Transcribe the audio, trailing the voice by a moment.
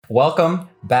Welcome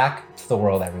back to the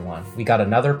world, everyone. We got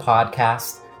another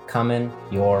podcast coming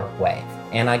your way.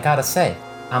 And I gotta say,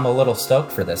 I'm a little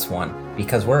stoked for this one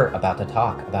because we're about to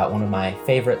talk about one of my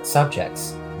favorite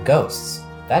subjects, ghosts.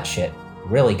 That shit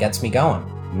really gets me going,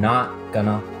 not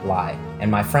gonna lie. And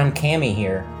my friend Cammie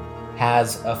here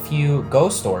has a few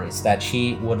ghost stories that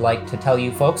she would like to tell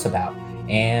you folks about.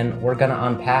 And we're gonna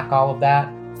unpack all of that,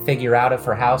 figure out if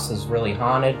her house is really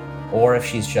haunted or if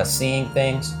she's just seeing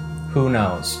things. Who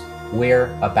knows?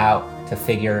 We're about to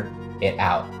figure it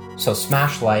out. So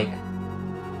smash like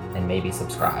and maybe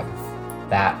subscribe.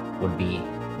 That would be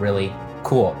really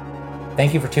cool.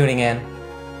 Thank you for tuning in.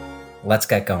 Let's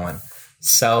get going.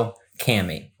 So,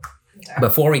 Cammie,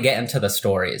 before we get into the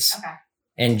stories,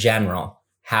 in general,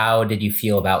 how did you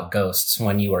feel about ghosts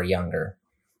when you were younger?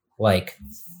 I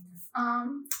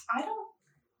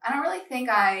don't really think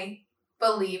I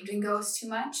believed in ghosts too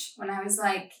much when I was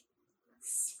like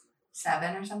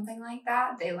 7 or something like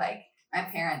that. My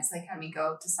parents had me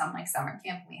go to some summer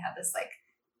camp, and we had this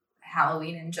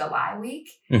Halloween in July week.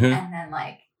 Mm-hmm. And then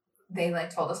they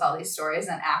told us all these stories,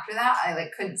 and after that I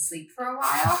couldn't sleep for a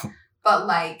while. But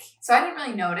so I didn't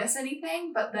really notice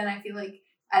anything, but then I feel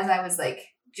as I was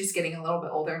just getting a little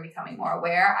bit older and becoming more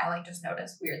aware, I just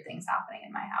noticed weird things happening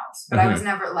in my house. But I was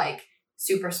never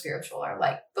super spiritual or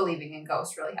believing in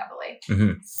ghosts really heavily.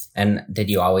 Mm-hmm. And did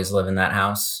you always live in that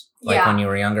house when you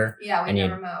were younger? Yeah, we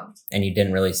never moved. And you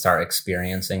didn't really start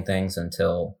experiencing things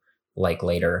until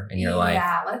later in your life?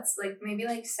 Yeah, let's maybe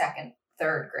second,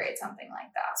 third grade, something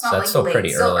like that. It's not so still late, pretty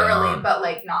still early on. But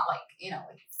not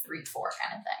 3, 4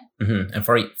 kind of thing. Mm-hmm.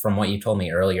 And from what you told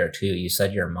me earlier too, you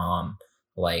said your mom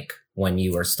when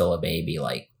you were still a baby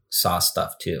saw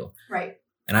stuff too. Right.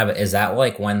 And is that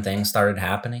when things started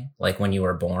happening? When you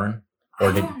were born?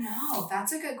 I don't know.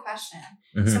 That's a good question.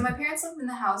 Mm-hmm. So my parents lived in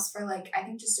the house for I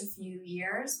think just a few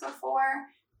years before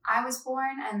I was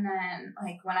born. And then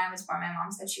when I was born, my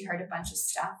mom said she heard a bunch of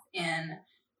stuff in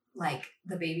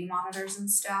the baby monitors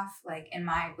and stuff. In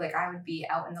my, I would be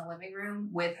out in the living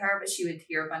room with her, but she would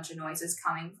hear a bunch of noises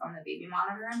coming from the baby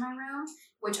monitor in my room,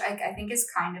 which I think is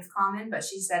kind of common, but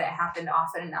she said it happened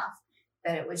often enough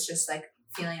that it was just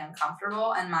feeling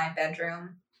uncomfortable. And my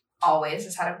bedroom always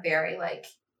just had a very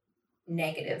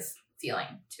negative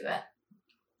feeling to it.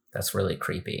 That's really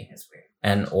creepy. It's weird.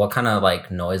 And what kind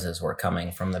of noises were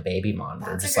coming from the baby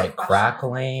monitor? That's just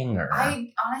crackling, or?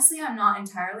 I'm not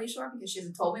entirely sure because she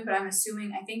hasn't told me, but I'm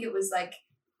assuming, I think it was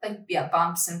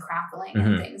bumps and crackling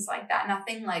mm-hmm. and things like that.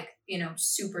 Nothing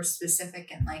super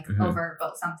specific and mm-hmm. overt,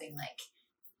 but something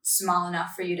small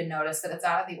enough for you to notice that it's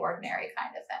out of the ordinary kind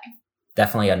of thing.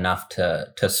 Definitely enough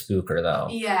to spook her though.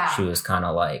 Yeah. She was kind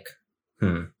of right.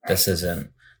 This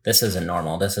isn't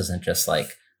normal. This isn't just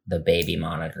the baby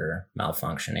monitor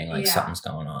malfunctioning, something's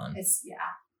going on.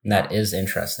 That is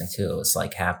interesting too. It's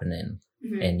happening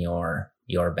mm-hmm. in your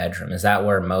bedroom. Is that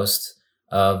where most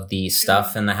of the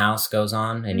stuff in the house goes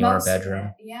on, in your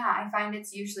bedroom? Yeah, I find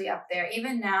it's usually up there.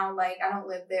 Even now, I don't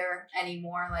live there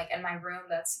anymore. And my room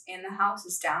that's in the house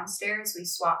is downstairs. We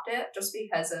swapped it just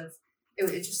because of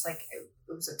it just it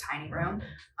was a tiny room.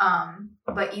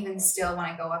 But even still, when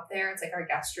I go up there, it's our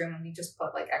guest room, and we just put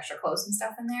extra clothes and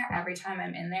stuff in there. Every time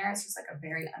I'm in there, it's just a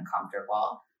very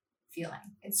uncomfortable feeling.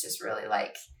 It's just really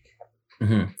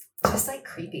mm-hmm. just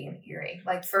creepy and eerie.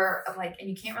 And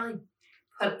you can't really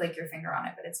put your finger on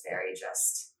it, but it's very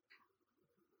just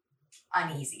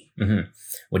uneasy. Mm-hmm.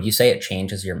 Would you say it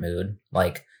changes your mood?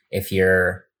 If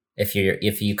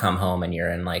you come home and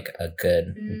you're in a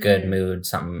good mood,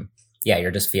 something. Yeah,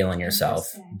 you're just feeling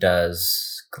yourself.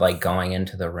 Does going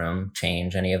into the room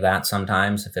change any of that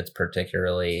sometimes if it's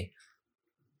particularly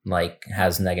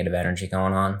has negative energy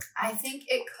going on? I think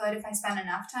it could if I spend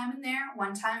enough time in there.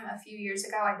 One time a few years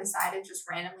ago, I decided just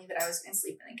randomly that I was going to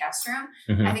sleep in the guest room.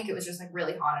 Mm-hmm. I think it was just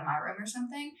really hot in my room or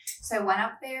something. So I went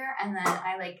up there, and then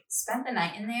I spent the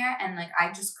night in there, and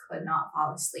I just could not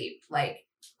fall asleep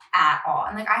at all.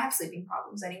 And I have sleeping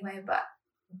problems anyway, but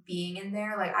being in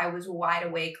there, I was wide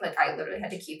awake. I literally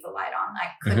had to keep the light on.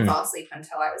 I couldn't mm-hmm. fall asleep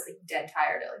until I was dead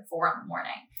tired at 4 a.m.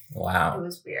 Wow. It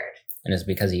was weird. And it's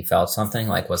because you felt something?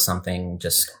 Was something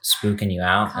just spooking you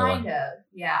out? Kind of,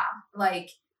 yeah. I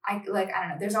don't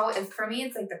know. There's always, for me,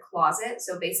 it's the closet.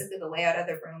 So basically the layout of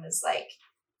the room is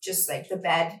just the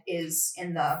bed is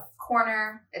in the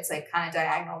corner. It's kind of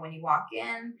diagonal when you walk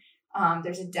in.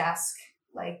 There's a desk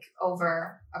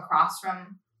over across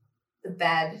from the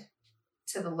bed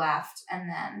to the left, and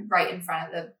then right in front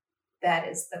of the bed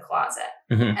is the closet.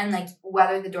 Mm-hmm. And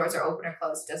whether the doors are open or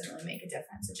closed, it doesn't really make a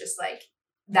difference. It's just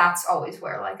that's always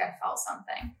where I felt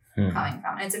something. coming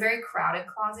from. And it's a very crowded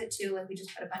closet too. Like we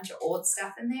just put a bunch of old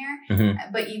stuff in there.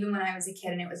 But even when I was a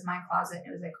kid and it was my closet and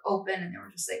it was like open and there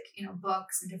were just like, you know,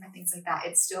 books and different things like that,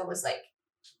 it still was like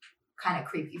kind of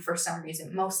creepy for some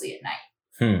reason, mostly at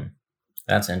night.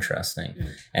 That's interesting.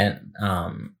 And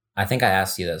I think I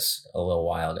asked you this a little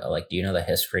while ago. Like, do you know the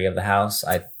history of the house?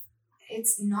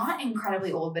 It's not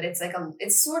incredibly old, but it's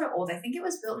sort of old. I think it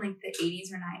was built in like the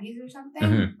 80s or 90s or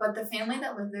something. But the family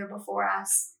that lived there before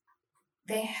us,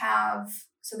 they have,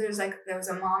 so there was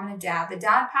a mom and a dad. The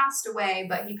dad passed away,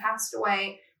 but he passed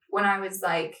away when I was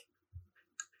like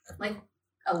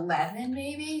 11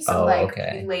 maybe. So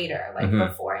later,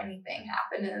 before anything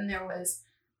happened. And then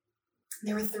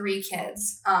there were 3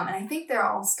 kids. And I think they're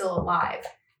all still alive.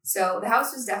 So the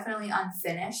house was definitely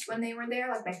unfinished when they were there.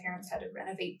 Like my parents had to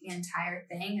renovate the entire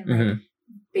thing and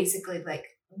basically like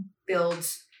build,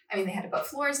 I mean, they had to put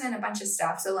floors in, a bunch of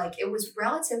stuff. So like it was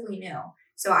relatively new.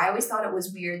 So I always thought it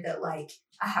was weird that like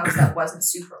a house that wasn't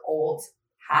super old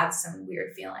had some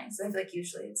weird feelings. I feel like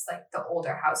usually it's like the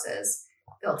older houses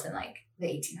built in like the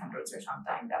 1800s or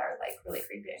something that are like really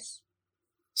creepy.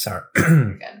 Sorry.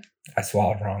 You're good. I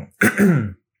swallowed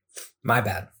wrong. My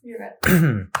bad. You're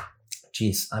good.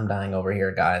 Jeez, I'm dying over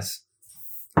here, guys.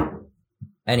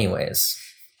 Anyways,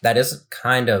 that is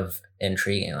kind of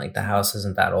intriguing. Like the house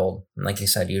isn't that old. And like you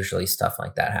said, usually stuff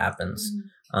like that happens.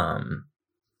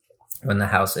 When the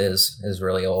house is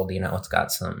really old, you know, it's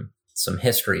got some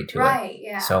history to it. Right,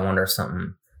 yeah. So I wonder if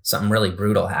something really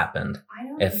brutal happened. I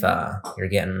don't if know. You're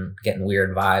getting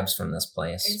weird vibes from this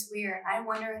place. It's weird. I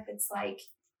wonder if it's like,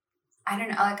 I don't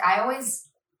know, like I always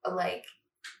like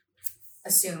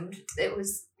assumed it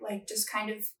was like just kind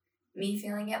of me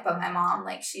feeling it, but my mom,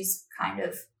 like she's kind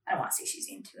of, I don't want to say she's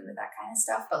in tune with that kind of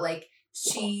stuff, but like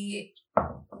she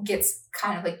gets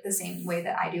kind of like the same way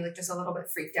that I do, like just a little bit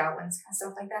freaked out when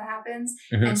stuff like that happens.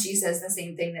 And she says the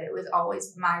same thing, that it was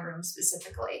always my room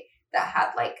specifically that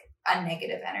had like a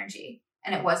negative energy.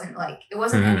 And it wasn't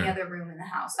any other room in the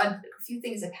house. A few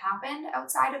things have happened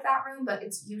outside of that room, but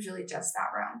it's usually just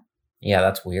that room. Yeah,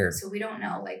 that's weird. So we don't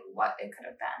know like what it could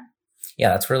have been. Yeah,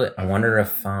 that's really, I wonder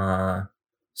if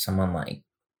someone like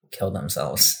killed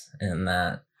themselves in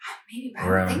that maybe, but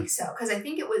room. I don't think so. Because I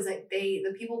think it was like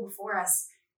the people before us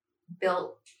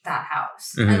built that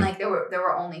house. And like there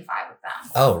were only 5 of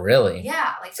them. Oh, really?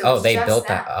 Yeah. Like, so they built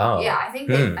them. that. Oh. Yeah, I think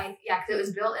because it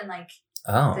was built in like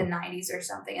the 90s or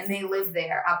something. And they lived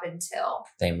there up until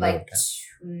they moved like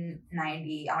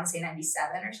 90, I want to say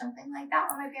 97 or something like that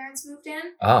when my parents moved in.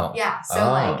 Oh. Yeah. So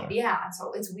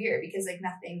so it's weird because like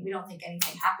we don't think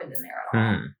anything happened in there at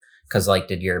all. Because like,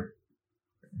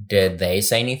 did they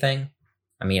say anything?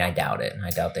 I mean, I doubt it. I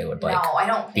doubt they would like I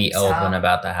don't be open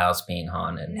about the house being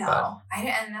haunted. No,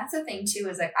 and that's the thing too,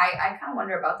 is like I kind of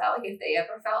wonder about that. Like if they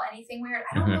ever felt anything weird.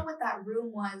 I don't know what that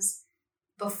room was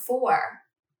before.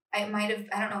 I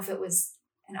don't know if it was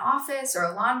an office or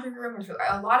a laundry room, or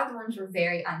a lot of the rooms were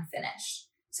very unfinished.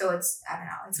 So it's, I don't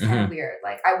know, it's kind of weird.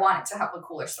 Like I want it to have a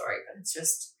cooler story, but it's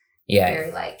just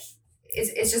very like,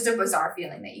 it's just a bizarre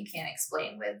feeling that you can't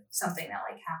explain with something that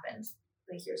like happened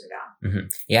like years ago.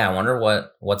 Yeah, I wonder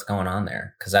what's going on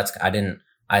there, because I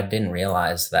didn't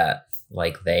realize that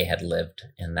like they had lived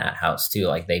in that house too.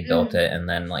 Like they built it and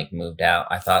then like moved out.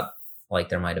 I thought like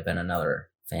there might have been another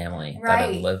family that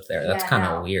had lived there. That's kind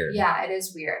of weird. Yeah, it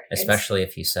is weird, especially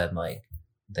if you said like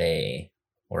they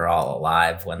were all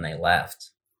alive when they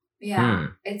left. Yeah,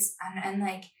 it's and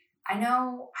like I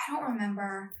don't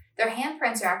remember. Their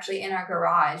handprints are actually in our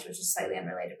garage, which is slightly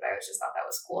unrelated, but I just thought that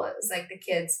was cool. It was like the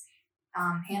kids'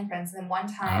 handprints. And then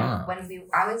one time when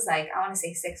I was like, I want to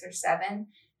say 6 or 7,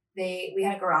 we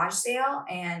had a garage sale,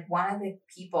 and one of the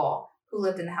people who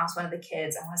lived in the house, one of the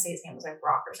kids, I want to say his name was like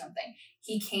Rock or something,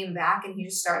 he came back and he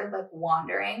just started like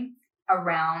wandering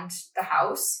around the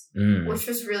house, which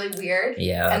was really weird.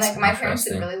 Yeah, and like my parents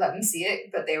didn't really let me see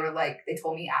it, but they were like, they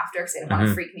told me after because they didn't want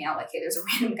to freak me out. Like, hey, there's a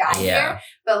random guy here.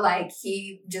 But like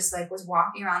he just like was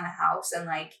walking around the house, and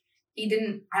like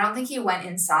I don't think he went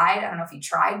inside. I don't know if he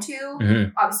tried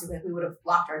to. Obviously, like we would have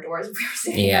locked our doors if we were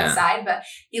sitting outside, but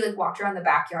he like walked around the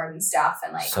backyard and stuff,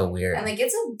 and like so weird. And like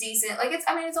it's a decent, like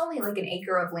it's only like an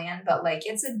acre of land, but like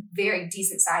it's a very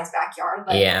decent sized backyard.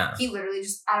 Like he literally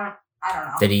just I don't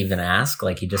know. Did he even ask?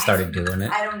 Like he just started doing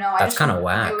it? I don't know. That's kind of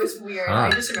whack. It was weird.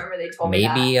 I just remember they told me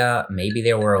that. Maybe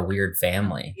they were a weird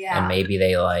family. Yeah. And maybe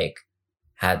they like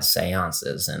had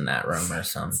seances in that room or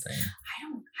something.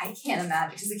 I can't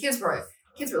imagine, because the kids were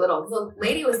little. The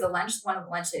lady was one of the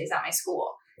lunch ladies at my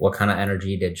school. What kind of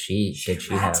energy did she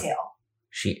have? Tail.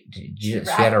 She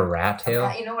had a rat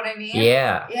tail? You know what I mean?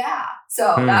 Yeah. Yeah.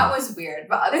 So that was weird.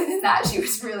 But other than that, she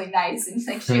was really nice. And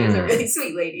like she was a really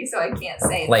sweet lady. So I can't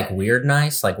say like that. Weird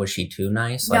nice? Like was she too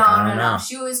nice? No, Like, I don't know.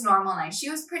 She was normal nice. She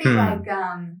was pretty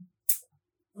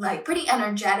like pretty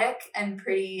energetic and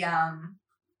pretty I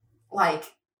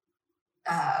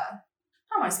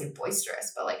don't want to say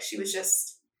boisterous, but like she was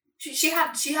just she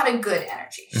had a good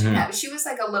energy. She was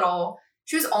like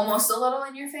she was almost a little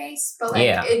in your face, but like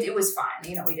it was fine.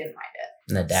 You know, we didn't mind it.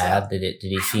 And the dad, did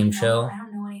he seem chill? I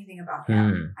don't know anything about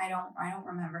him. I don't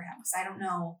remember him because I don't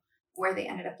know where they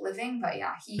ended up living. But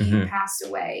yeah, he passed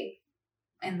away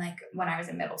in like when I was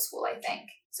in middle school, I think.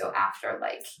 So after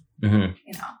like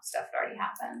stuff had already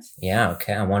happened. Yeah.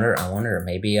 Okay. I wonder.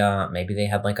 Maybe they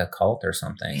had like a cult or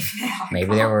something.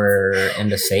 Maybe they were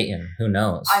into Satan. Who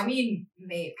knows? I mean,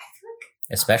 maybe. I feel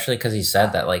like, especially because he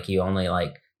said that like you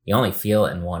only feel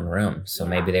it in one room. So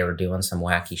maybe they were doing some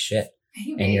wacky shit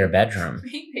in your bedroom.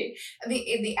 Maybe.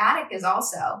 The attic is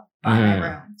also by my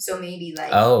room. So maybe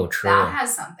like true. That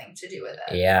has something to do with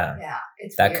it. Yeah. Yeah.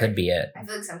 It's that weird. Could be it. I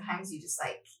feel like sometimes you just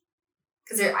like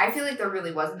because I feel like there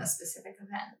really wasn't a specific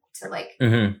event to like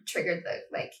trigger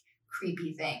the like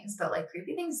creepy things, but like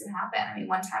creepy things did happen. I mean,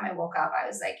 one time I woke up, I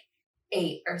was like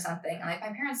 8 or something, and like my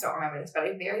parents don't remember this, but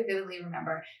I very vividly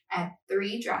remember I had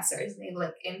 3 dressers. They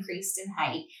like increased in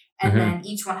height, and then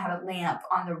each one had a lamp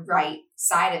on the right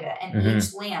side of it, and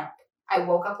each lamp. I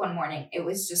woke up one morning, it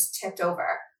was just tipped over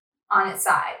on its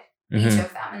side. Each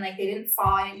of them, and like they didn't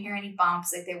fall. I didn't hear any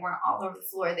bumps. Like they weren't all over the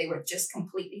floor. They were just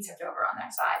completely tipped over on their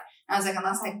side. And I was like,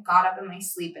 unless I got up in my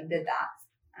sleep and did that,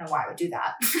 I don't know why I would do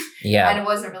that. Yeah, and it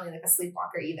wasn't really like a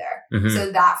sleepwalker either.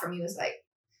 So that for me was like,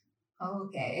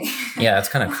 okay. Yeah, that's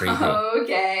kind of creepy.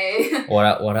 Okay.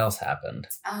 What else happened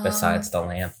besides the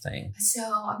lamp thing? So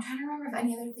I'm trying to remember if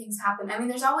any other things happened. I mean,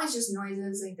 there's always just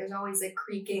noises. Like there's always like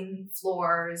creaking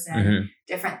floors and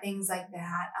different things like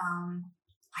that.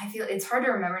 I feel it's hard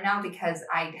to remember now because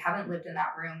I haven't lived in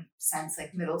that room since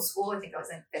like middle school. I think I was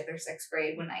in 5th or 6th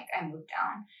grade when like I moved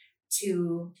down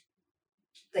to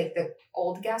like the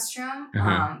old guest room.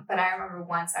 But I remember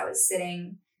once I was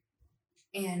sitting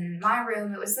in my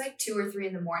room. It was like 2 or 3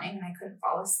 in the morning and I couldn't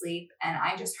fall asleep. And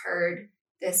I just heard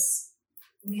this.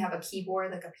 We have a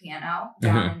keyboard, like a piano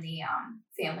down in the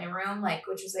family room, like,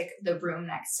 which is like the room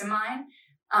next to mine.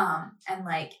 And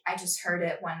like, I just heard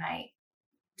it one night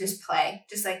just play,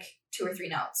 just like 2 or 3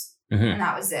 notes. And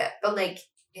that was it. But like,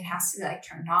 it has to be like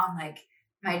turned on. Like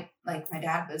my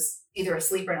dad was either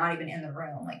asleep or not even in the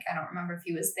room. Like, I don't remember if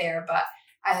he was there, but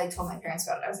I like told my parents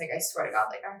about it. I was like, I swear to God,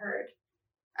 like I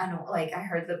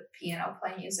heard the piano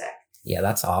play music. Yeah,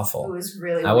 that's awful. It was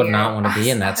really weird. I would not want to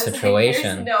be in that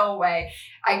situation. Like, there's no way.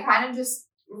 I kind of just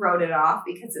wrote it off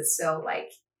because it's so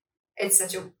like, it's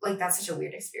such a, like, that's such a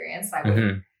weird experience. I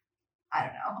wouldn't, I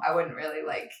don't know. I wouldn't really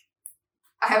like,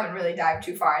 I haven't really dived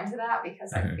too far into that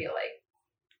because I feel like,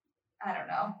 I don't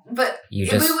know. But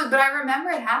but I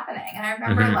remember it happening. And I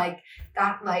remember like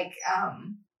that, like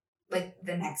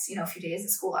the next, few days of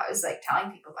school, I was like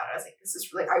telling people about it. I was like, this is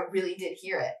like, I really did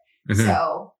hear it.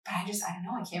 So, but I don't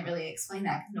know. I can't really explain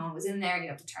that because no one was in there. You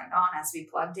have to turn it on. It has to be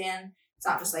plugged in. It's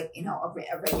not just like,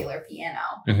 a regular piano.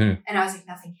 And I was like,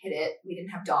 nothing hit it. We didn't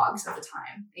have dogs at the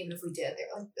time. Even if we did, they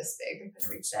were like this big. I couldn't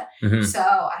reach it. So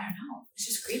I don't know. It's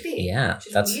just creepy. Yeah.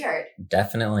 It's just weird.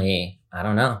 Definitely. I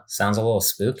don't know. Sounds a little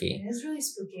spooky. It is really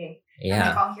spooky. Yeah. And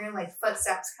like I'll hear like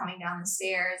footsteps coming down the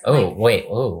stairs. Oh, like, wait.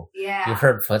 Oh. Yeah. You've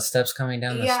heard footsteps coming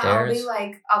down the stairs?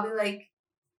 I'll be like,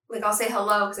 I'll say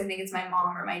hello because I think it's my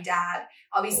mom or my dad.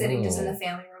 I'll be sitting just in the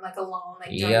family room, like alone, like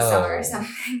during summer or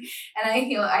something. And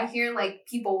I hear like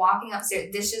people walking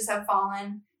upstairs. Dishes have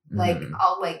fallen. Like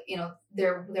I'll like,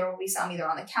 there will be some either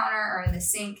on the counter or in the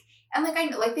sink. And like, I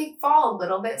know like they fall a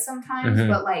little bit sometimes,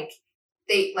 but like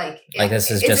they like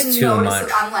this is just too much.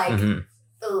 I'm like,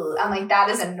 ugh. I'm like, that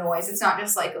is a noise. It's not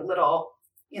just like a little,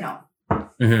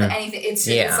 anything. It's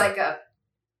like a,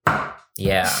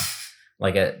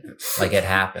 Like it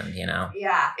happened,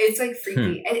 Yeah, it's like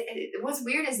freaky. What's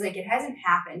weird is like it hasn't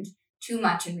happened too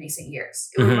much in recent years.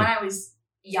 It was when I was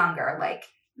younger, like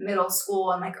middle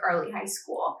school and like early high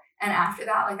school, and after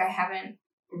that, like I haven't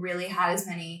really had as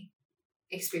many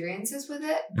experiences with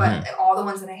it. But all the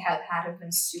ones that I have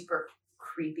been super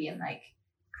creepy and like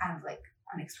kind of like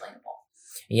unexplainable.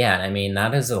 Yeah, I mean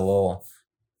that is a little.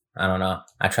 I don't know.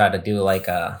 I try to do like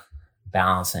a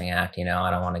balancing act,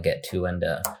 I don't want to get too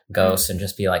into ghosts and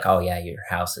just be like, oh yeah, your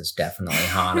house is definitely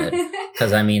haunted,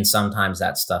 because I mean sometimes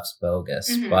that stuff's bogus.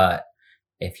 But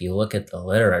if you look at the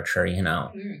literature,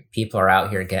 people are out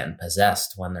here getting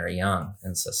possessed when they're young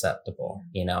and susceptible,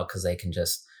 because they can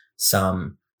just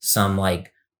some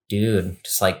like dude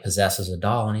just like possesses a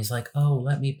doll, and he's like, oh,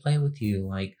 let me play with you,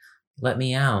 like let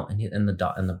me out. And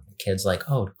the kid's like,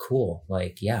 oh, cool,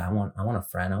 like, yeah, I want a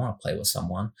friend, I want to play with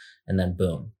someone. And then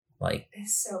boom, like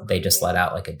It's so they creepy. just let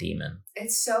out like a demon.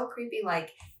 It's so creepy.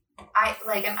 Like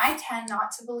and I tend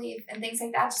not to believe in things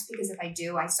like that, just because if I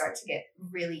do, I start to get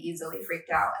really easily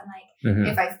freaked out. And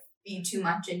like, if I feed too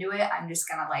much into it, I'm just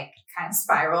gonna like kind of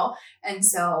spiral. And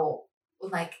so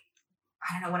like,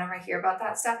 I don't know, whenever I hear about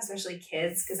that stuff, especially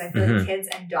kids, because I feel like kids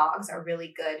and dogs are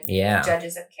really good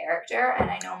judges of character. And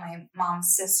I know my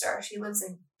mom's sister, she lives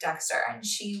in Dexter, and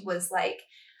she was like,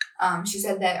 she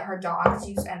said that her dogs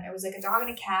used, and it was like a dog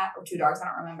and a cat, or two dogs, I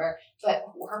don't remember, but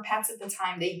her pets at the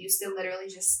time, they used to literally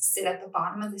just sit at the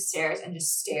bottom of the stairs and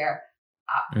just stare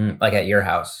up. Like at your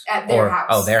house? At their house.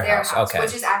 Oh, their house. Okay.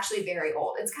 Which is actually very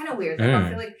old. It's kind of weird. Like, I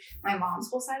feel like my mom's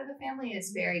whole side of the family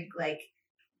is very like,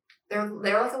 they're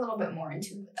like a little bit more in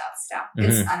tune with that stuff.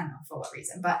 It's, I don't know for what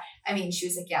reason, but I mean, she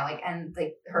was like, yeah, like, and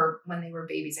like when they were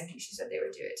babies, I think she said they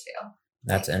would do it too.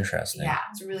 That's interesting. Yeah,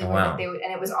 it's really weird that they would,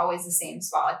 and it was always the same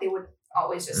spot. Like they would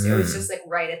always just, it was just like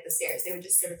right at the stairs. They would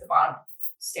just sit at the bottom,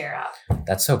 stare up.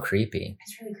 That's so creepy.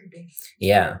 It's really creepy.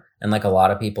 Yeah, and like a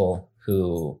lot of people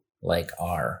who like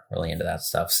are really into that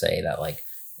stuff say that like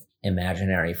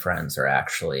imaginary friends are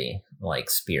actually like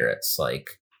spirits.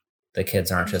 Like the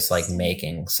kids aren't just like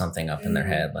making something up in their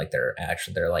head. Like they're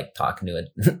like talking to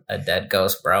a dead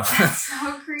ghost, bro. That's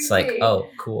so creepy. It's like, oh,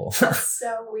 cool. That's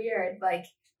so weird. Like,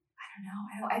 I don't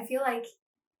know. I feel like,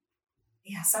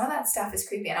 yeah, some of that stuff is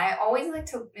creepy. And I always like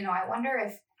to, I wonder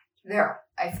if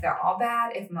they're all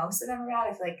bad, if most of them are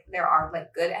bad, if like there are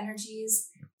like good energies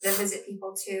that visit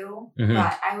people too.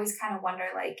 But I always kind of wonder,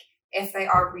 like, if they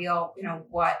are real,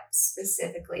 what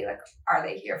specifically, like, are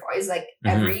they here for? Is like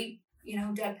every,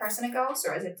 dead person a ghost,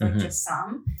 or is it like just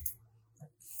some?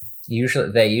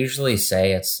 They usually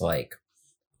say it's like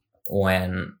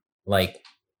when like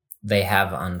they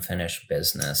have unfinished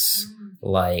business,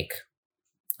 like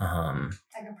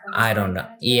I don't know.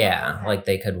 Yeah. Like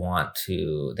they could want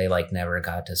to, they like never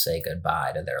got to say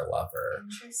goodbye to their lover,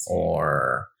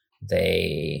 or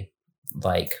they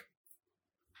like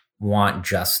want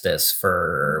justice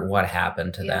for what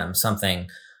happened to them, something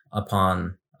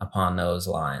upon those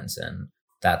lines. And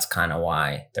that's kind of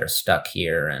why they're stuck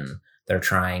here, and they're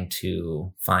trying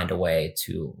to find a way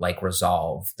to like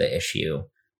resolve the issue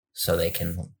so they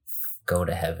can go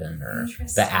to heaven or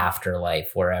the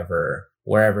afterlife, wherever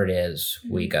it is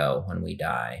we go when we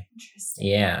die. Interesting.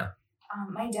 Yeah.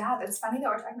 My dad, it's funny that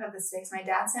we're talking about this today, because my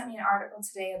dad sent me an article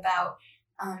today about,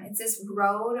 it's this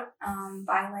road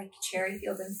by like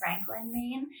Cherryfield in Franklin,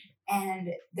 Maine. And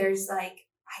there's like,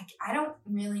 I don't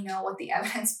really know what the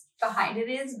evidence behind it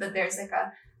is, but there's like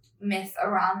a myth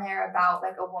around there about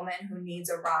like a woman who needs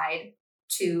a ride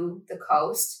to the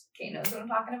coast. Kate knows what I'm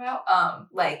talking about.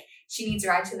 Like she needs a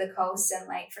ride to the coast, and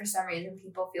like for some reason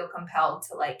people feel compelled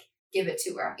to like give it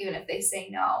to her, even if they say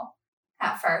no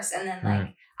at first. And then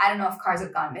like I don't know if cars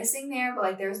have gone missing there, but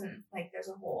like there's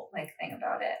a whole like thing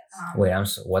about it. Wait,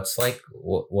 what's like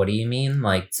what do you mean?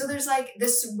 Like, so there's like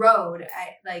this road,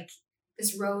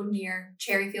 this road near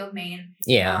Cherryfield, Maine.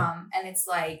 Yeah. And it's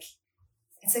like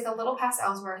a little past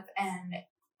Ellsworth, and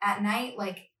at night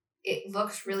like it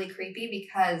looks really creepy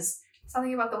because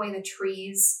something about the way the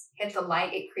trees hit the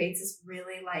light, it creates this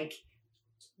really like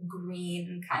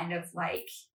green kind of like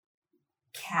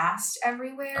cast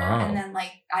everywhere. And then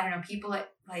like I don't know, people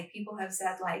have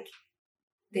said like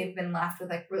they've been left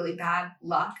with like really bad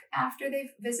luck after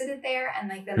they've visited there. And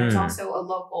like then there's also a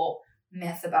local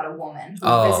myth about a woman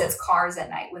who visits cars at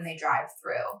night when they drive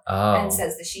through and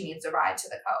says that she needs a ride to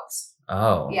the coast.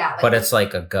 Yeah, like, but it's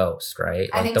like a ghost, right?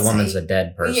 Like the woman's a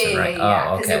dead person, right?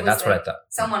 Yeah, okay, that's like what I thought.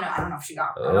 Someone, I don't know if she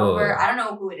got run over. I don't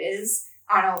know who it is.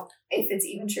 I don't know if it's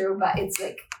even true, but it's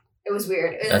like, it was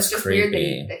weird. It's just creepy.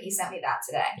 Weird that he sent me that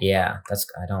today. Yeah,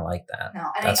 I don't like that.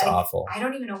 No, and that's awful. I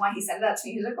don't even know why he sent that to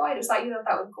me. He was like, I just thought you thought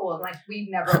that was cool. And like, we'd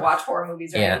never watch horror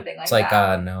movies or anything like that. It's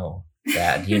like, no.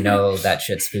 Dad, that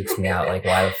shit spooks me out. Like,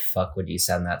 why the fuck would you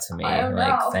send that to me? I don't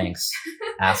like, know. Thanks,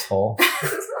 asshole.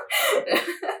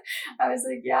 I was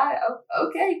like, yeah,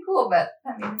 okay, cool. But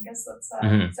I mean, I guess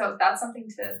that's so that's something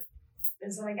to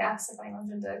visit, I guess, if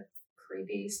anyone's into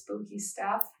creepy, spooky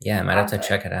stuff. Yeah, I might have to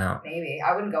check it out. Maybe.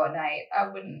 I wouldn't go at night. I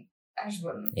just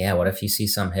wouldn't. Yeah, what if you see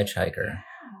some hitchhiker?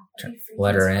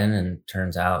 Let her in and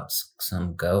turns out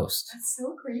some ghost. That's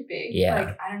so creepy. Yeah.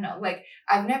 Like, I don't know. Like,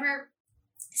 I've never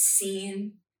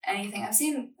seen anything. I've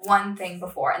seen one thing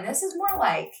before, and this is more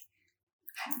like,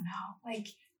 I don't know, like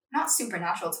not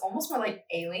supernatural. It's almost more like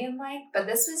alien-like, but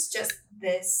this was just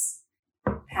this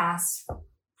past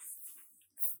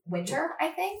winter, I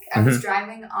think. I was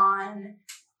driving on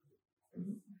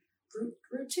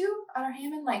route to Outer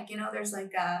Hammond. Like, there's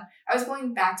like I was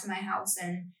going back to my house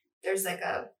and there's like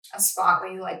a spot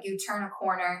where you turn a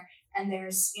corner and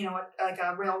there's, like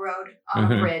a railroad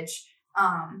on a bridge.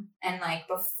 And like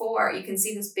before you can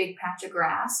see this big patch of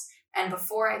grass. And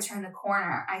before I turned the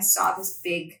corner, I saw this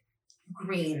big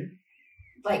green,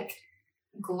 like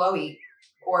glowy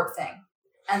orb thing.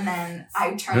 And then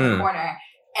I turned the corner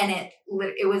and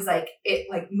it was like, it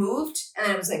like moved and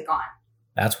then it was like gone.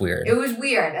 That's weird. It was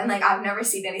weird. And like, I've never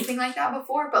seen anything like that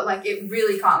before, but like it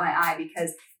really caught my eye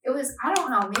because it was, I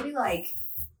don't know, maybe like,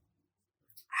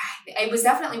 it was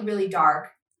definitely really dark,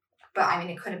 but I mean,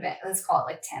 it could have been, let's call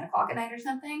it like 10 o'clock at night or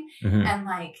something. And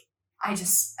like, I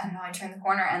don't know, I turned the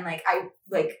corner and like, I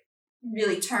like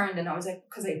really turned and I was like,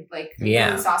 cause I like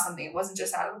really saw something. It wasn't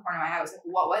just out of the corner of my eye. I was like,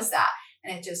 what was that?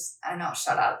 And it just, I don't know,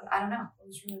 shut up. I don't know. It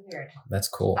was really weird. That's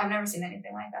cool. I've never seen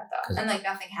anything like that though. And like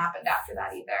nothing happened after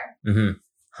that either.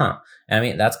 Huh. And I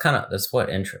mean, that's what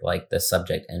like this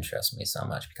subject interests me so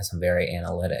much because I'm very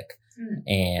analytic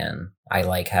and I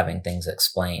like having things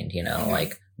explained,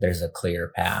 like there's a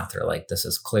clear path or like this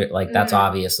is clear, like that's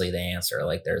obviously the answer.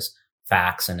 Like there's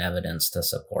facts and evidence to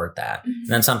support that. And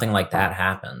then something like that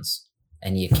happens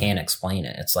and you can't explain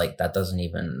it. It's like, that doesn't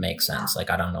even make sense.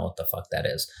 Like, I don't know what the fuck that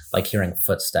is. Like hearing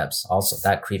footsteps also,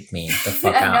 that creeped me the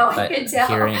fuck out. But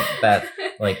hearing that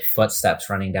like footsteps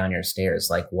running down your stairs,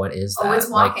 like what is that? Oh, it's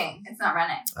walking. Like, it's not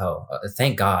running. Oh,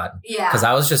 thank God. Yeah. Because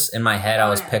I was just in my head, I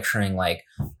was picturing like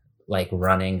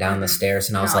running down the stairs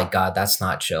and I was like, God, that's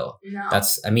not chill. No.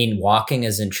 Walking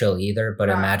isn't chill either, but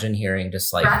imagine hearing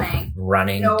just like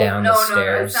running down the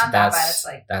stairs. It's not that bad. It's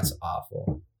like, that's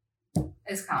awful.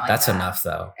 It's kind of like that's that. Enough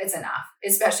though. It's enough,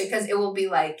 especially because it will be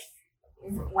like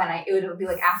it would be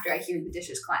like after I hear the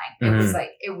dishes clang. It was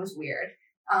like, it was weird.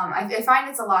 I find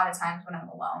it's a lot of times when I'm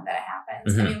alone that it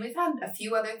happens. I mean, we've had a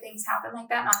few other things happen like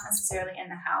that, not necessarily in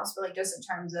the house, but like just in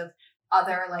terms of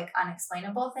other like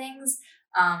unexplainable things.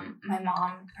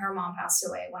 Her mom passed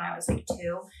away when I was like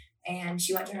 2 and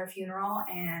she went to her funeral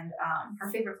and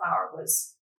her favorite flower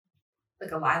was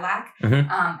like a lilac.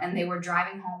 And they were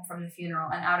driving home from the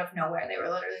funeral and out of nowhere, they were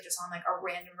literally just on like a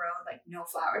random road, like no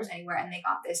flowers anywhere. And they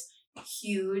got this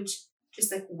huge,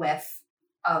 just like whiff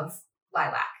of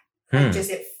lilac. Like just,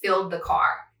 it filled the car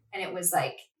and it was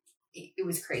like, it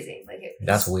was crazy. Like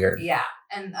that's weird. Yeah.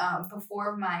 And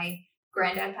before my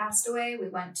granddad passed away, we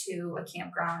went to a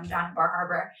campground down in Bar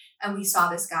Harbor and we saw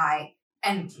this guy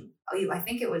and I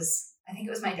think it was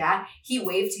my dad. He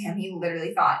waved to him. He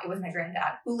literally thought it was my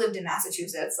granddad who lived in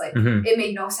Massachusetts. Like it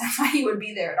made no sense why he would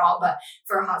be there at all. But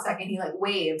for a hot second, he like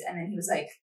waved and then he was like,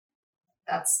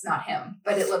 that's not him,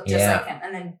 but it looked just like him.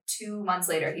 And then 2 months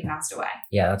later, he passed away.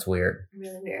 Yeah, that's weird.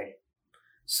 Really weird.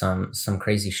 Some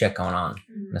crazy shit going on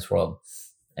in this world.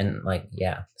 And like,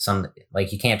 some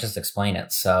like you can't just explain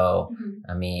it. So,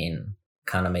 I mean,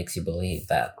 kind of makes you believe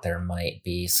that there might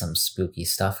be some spooky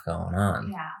stuff going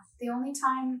on. Yeah. The only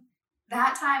time,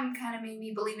 that time kind of made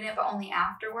me believe in it, but only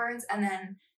afterwards. And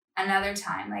then another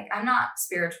time, like I'm not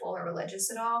spiritual or religious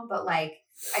at all, but like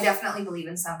I definitely believe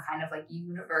in some kind of like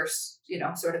universe,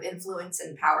 sort of influence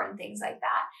and power and things like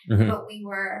that. But we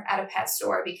were at a pet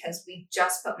store because we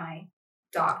just put my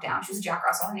dog down. She was a Jack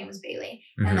Russell. Her name was Bailey.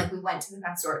 And like we went to the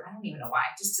pet store. I don't even know why,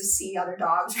 just to see other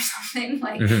dogs or something,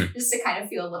 like just to kind of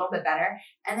feel a little bit better.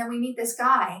 And then we meet this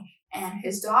guy and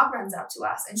his dog runs up to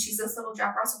us and she's this little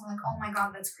Jack Russell. We're like, oh my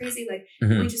God, that's crazy. Like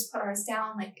we just put ours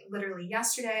down like literally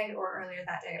yesterday or earlier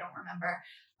that day. I don't remember.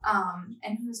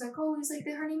 And he was like,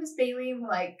 her name is Bailey. And we're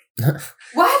like,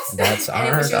 what? That's and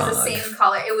it was just the same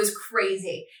color. It was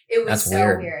crazy. It was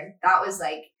weird. That was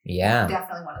like,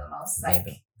 definitely one of the most like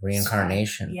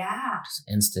reincarnation. Yeah. Just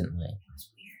instantly. It was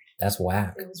weird. That's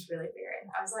whack. It was really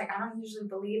weird. I was like, I don't usually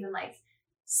believe in like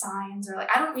signs or like,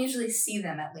 I don't usually see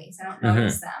them at least. I don't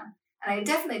notice them. And I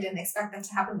definitely didn't expect that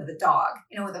to happen with a dog,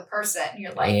 with a person.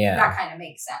 You're like, that kind of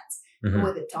makes sense. But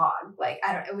with a dog, like,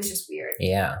 it was just weird.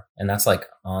 Yeah. And that's like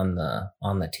on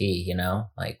the T,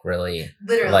 like really,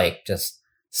 literally, like just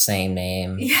same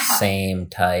name, same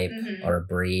type or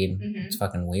breed. It's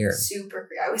fucking weird. Super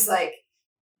weird. I was like,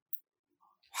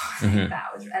 that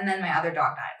was, and then my other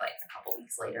dog died like a couple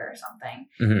weeks later or something,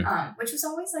 which was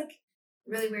always like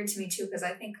really weird to me too, because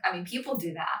I mean people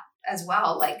do that as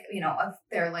well, like if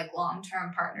their like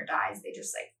long-term partner dies, they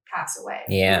just like pass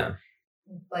away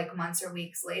like months or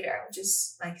weeks later, which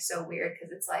is like so weird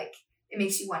because it's like it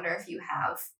makes you wonder if you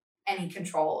have any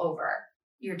control over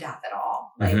your death at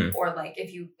all, like or like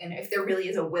if there really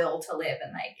is a will to live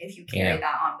and like if you carry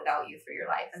that on without you through your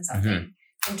life and something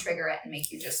can trigger it and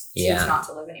make you just choose not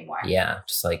to live anymore. Yeah,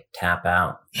 just like tap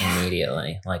out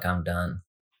immediately. Like I'm done.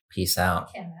 Peace out.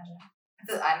 I can't imagine.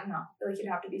 I don't know. I feel like you'd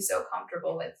have to be so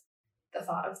comfortable with the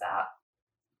thought of that.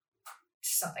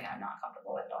 Just something I'm not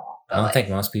comfortable with at all. But I don't think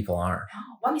most people are.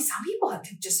 No. Well, I mean, some people have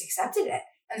just accepted it,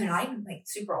 and they're not even like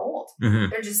super old. Mm-hmm.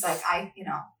 They're just like,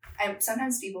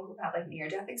 sometimes people who have like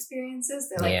near-death experiences,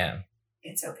 they're like,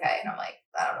 it's okay. And I'm like,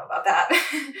 I don't know about that.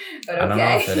 But okay. I don't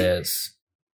know if it is.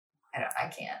 I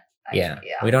can't.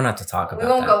 We don't have to talk about that.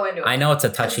 We won't go into it. I know it's a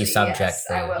touchy subject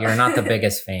for you. You're not the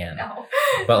biggest fan. No.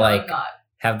 But no, like, I'm not.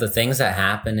 have the things that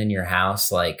happened in your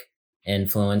house like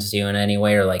influenced you in any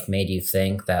way, or like made you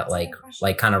think that like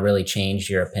kind of really changed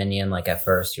your opinion? Like at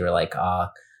first you were like,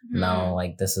 no,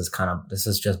 like this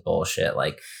is just bullshit.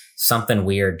 Like something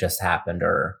weird just happened,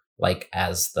 or like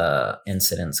as the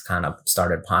incidents kind of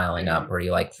started piling up, where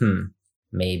you like,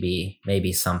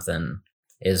 maybe something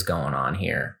is going on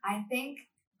here. I think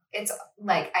it's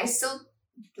like, I still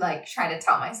like try to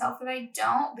tell myself that I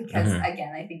don't, because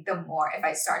again, I think the more, if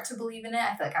I start to believe in it,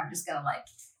 I feel like I'm just gonna like,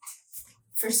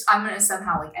 I'm gonna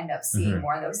somehow like end up seeing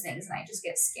more of those things, and I just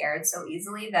get scared so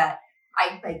easily that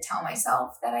I like tell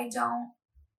myself that I don't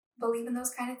believe in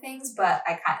those kind of things, but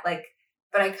I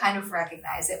kind of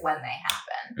recognize it when they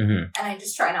happen, and I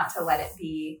just try not to let it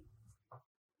be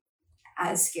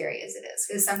as scary as it is,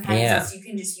 because sometimes you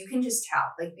can just tell,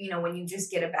 like, you know, when you just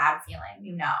get a bad feeling,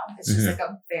 you know, it's just like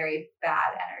a very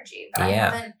bad energy. But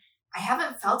I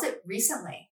haven't felt it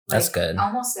recently. Like, that's good.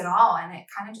 Almost at all, and it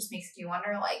kind of just makes me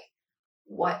wonder, like,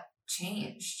 what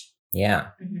changed.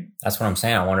 That's what I'm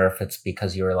saying. I wonder if it's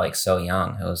because you were like so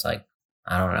young. It was like,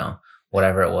 I don't know,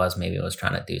 whatever it was, maybe it was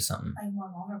trying to do something like more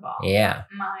vulnerable.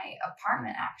 My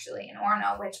apartment actually in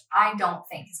Orono, which I don't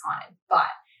think is haunted, but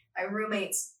my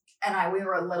roommates and we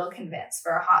were a little convinced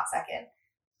for a hot second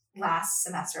last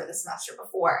semester or the semester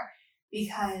before,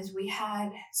 because we had,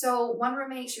 so one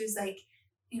roommate, she was like,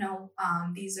 you know,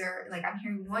 these are like, I'm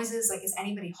hearing noises, like, is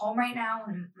anybody home right now?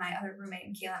 And my other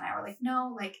roommate, Kayla, and I were like,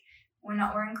 no, like, we're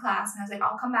in class. And I was like,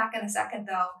 I'll come back in a second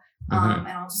though. And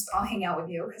I'll hang out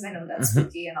with you, because I know that's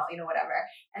spooky and I'll, you know, whatever.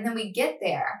 And then we get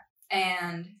there,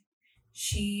 and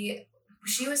she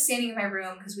was standing in my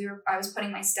room, because I was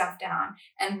putting my stuff down.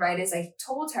 And right as I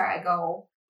told her, I go,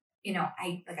 you know,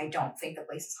 I don't think the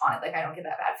place is haunted. Like, I don't get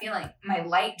that bad feeling. My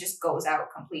light just goes out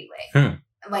completely.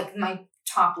 Like my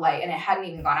top light, and it hadn't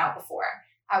even gone out before.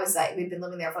 I was like, we'd been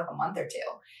living there for like a month or two,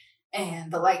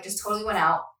 and the light just totally went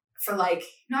out for like,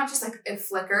 not just like it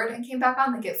flickered and came back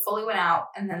on, like it fully went out,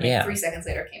 and then like 3 seconds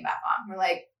later it came back on. We're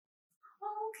like,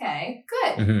 oh, okay,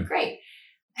 good, great.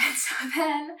 And so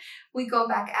then we go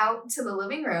back out to the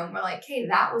living room. We're like, hey,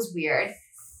 that was weird.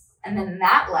 And then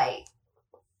that light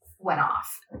went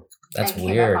off. That's and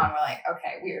weird. Back on. We're like,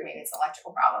 okay, weird. Maybe it's an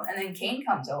electrical problem. And then Kane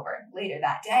comes over later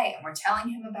that day, and we're telling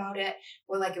him about it.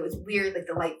 We're like, it was weird. Like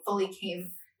the light fully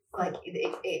came, like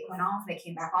it went off and it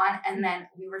came back on. And then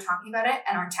we were talking about it,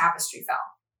 and our tapestry fell.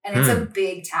 And it's a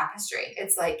big tapestry.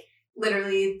 It's like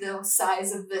literally the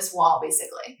size of this wall,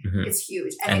 basically. It's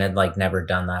huge. And it like never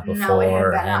done that before. No, it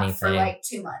had been anything. Up for like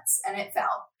 2 months, and it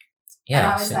fell. Yeah. And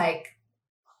I was like,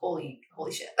 holy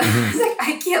shit. I was like,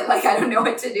 I can't, like, I don't know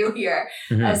what to do here.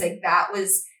 I was like, that,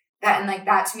 and like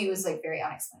that to me was like very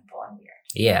unexplainable and weird.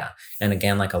 Yeah. And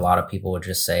again, like a lot of people would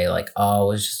just say like, oh, it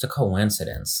was just a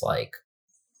coincidence. Like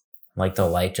the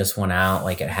light just went out,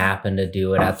 like it happened to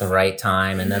do it at the right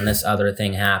time. And then this other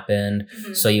thing happened.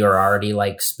 So you were already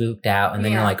like spooked out. And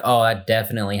then you're like, oh, that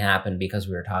definitely happened because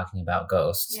we were talking about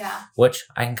ghosts. Yeah. Which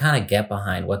I can kind of get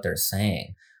behind what they're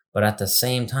saying. But at the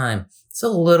same time, it's a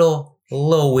little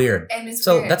weird. And it's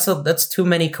so weird. That's too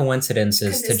many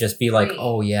coincidences to just be 3. Like,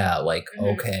 oh yeah, like,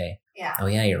 okay. Yeah. Oh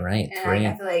yeah, you're right. And 3.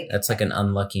 I feel like that's like an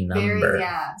unlucky number.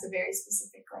 It's a very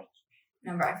specific like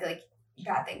number. I feel like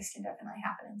bad things can definitely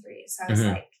happen in 3. So I was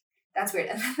like, that's weird.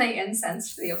 And then they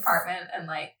incensed the apartment, and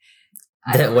like,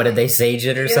 what did they sage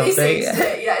it or something?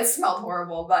 Yeah, it smelled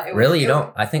horrible, but it really,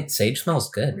 I think sage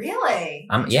smells good. Really?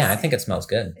 I think it smells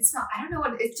good. It smelled. I don't know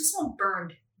what it just smelled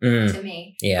burned to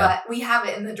me. Yeah, but we have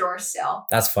it in the drawer still.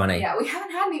 That's funny. Yeah, we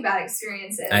haven't had any bad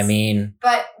experiences. I mean,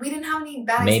 but we didn't have any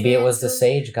bad. Maybe it was the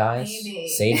sage, guys. Maybe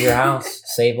sage your house,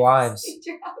 save lives. Sage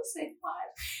your house, save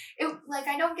lives. Like,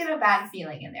 I don't get a bad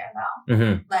feeling in there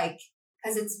though. Like,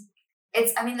 because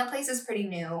it's. I mean, the place is pretty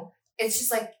new. It's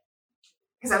just like,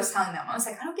 because I was telling them, I was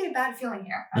like, I don't get a bad feeling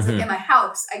here. I was like, in my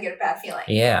house, I get a bad feeling.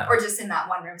 Yeah. Or just in that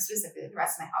one room specifically. The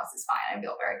rest of my house is fine. I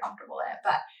feel very comfortable in it.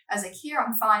 But I was like, here,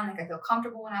 I'm fine. Like, I feel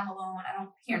comfortable when I'm alone. I don't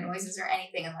hear noises or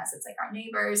anything unless it's like our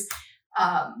neighbors.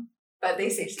 But they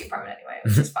saged the apartment anyway,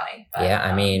 which is funny. But, yeah,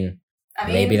 I mean,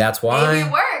 maybe that's why. Maybe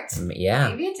it worked. Yeah.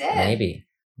 Maybe it did. Maybe.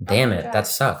 Damn it, that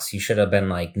sucks. You should have been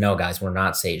like, no, guys, we're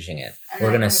not saging it.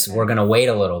 We're gonna wait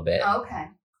a little bit. Oh, okay.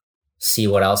 see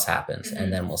what else happens,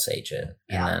 and then we'll sage it.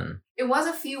 And then it was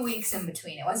a few weeks in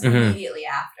between. It wasn't immediately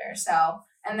after. So,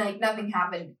 and like nothing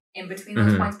happened in between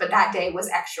those points, but that day was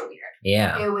extra weird.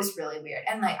 Yeah. It was really weird.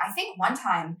 And like, I think one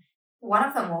time, one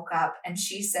of them woke up and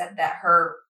she said that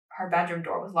her bedroom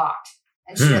door was locked.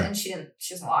 And she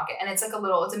doesn't lock it. And it's like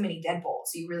it's a mini deadbolt.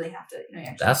 So you really have to,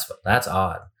 That's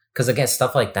odd. Because again,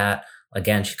 stuff like that,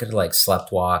 again, she could have like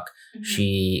slept walk.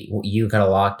 You could have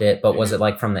locked it, but was it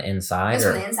like from the inside? It's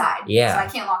from the inside. Yeah. So I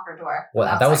can't lock her door.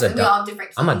 Well, that was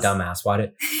I'm a dumbass. Why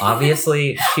did,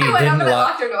 obviously she didn't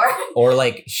lock her door. Or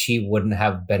like she wouldn't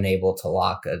have been able to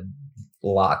lock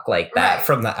like that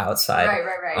from the outside.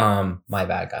 Right. My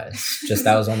bad, guys. Just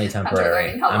that was only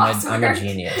temporary. I'm a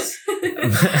genius.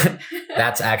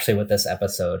 That's actually what this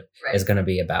episode is going to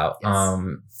be about. Yes.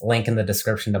 Link in the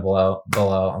description below.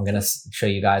 I'm going to show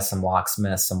you guys some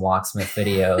locksmith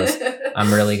videos.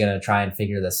 I'm really going to try and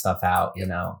figure this stuff out.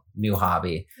 New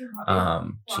hobby.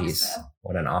 Jeez,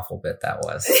 what an awful bit that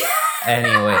was.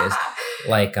 Anyways,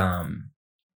 like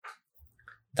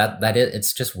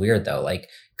it's just weird though. Like,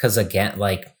 because again,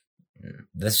 like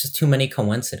there's just too many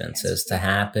coincidences to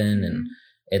happen, and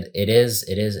it is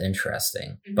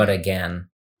interesting. But again,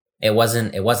 it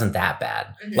wasn't that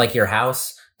bad. Like your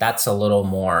house, that's a little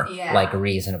more like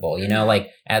reasonable,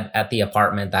 like at the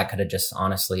apartment, that could have just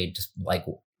honestly just like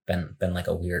been like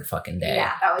a weird fucking day.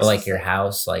 Yeah, but like your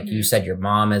house, like you said, your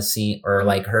mom has seen or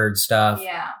like heard stuff.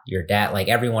 Yeah. Your dad, like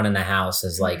everyone in the house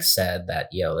has like said that,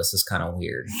 this is kind of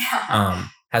weird. Yeah.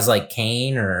 Has like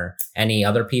Kane or any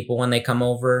other people when they come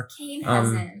over? Kane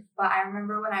hasn't, but I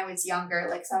remember when I was younger,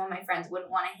 like some of my friends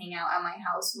wouldn't want to hang out at my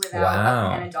house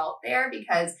without an adult there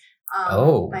because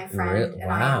my friend and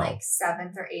I, like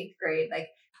 7th or 8th grade, like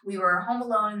we were home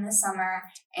alone in the summer,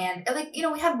 and like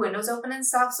we had windows open and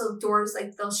stuff, so doors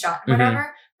like they'll shut and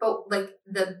whatever. But like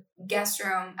the guest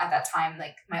room at that time,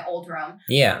 like my old room,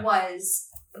 was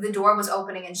the door was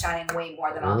opening and shutting way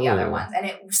more than all the other ones, and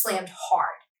it slammed hard.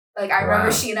 Like I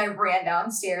remember she and I ran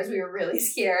downstairs. We were really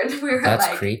scared. We were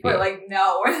creepy. We're like,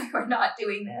 no, we're not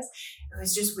doing this. It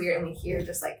was just weird, and we hear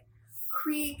just like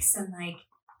creaks and like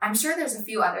I'm sure there's a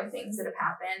few other things that have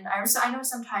happened. I know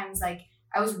sometimes like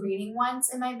I was reading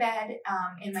once in my bed,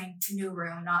 in my new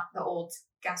room, not the old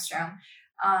guest room,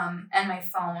 and my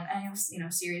phone. And I know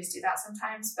Siri's do that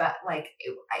sometimes, but like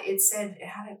it said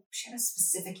she had a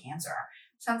specific answer,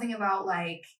 something about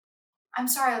like, I'm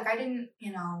sorry, like I didn't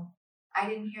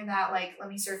hear that. Like, let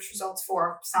me search results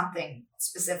for something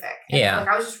specific. And, like,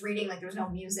 I was just reading. Like, there was no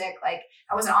music. Like,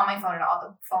 I wasn't on my phone at all.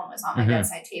 The phone was on my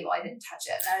bedside table. I didn't touch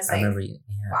it. And I was like,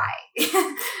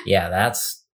 why? That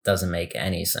doesn't make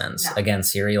any sense. No. Again,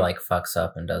 Siri, like, fucks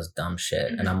up and does dumb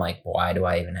shit. And I'm like, why do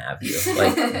I even have you?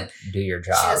 Like, do your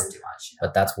job. She doesn't do much.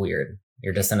 But that's weird.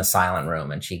 You're just in a silent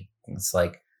room. And it's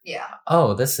like,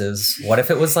 oh, what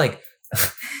if it was like,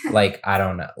 like, I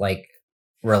don't know, like,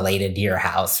 related to your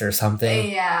house or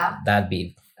something? That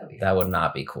would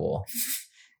not be cool.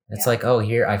 It's like, oh,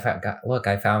 here I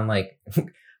found like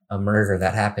a murder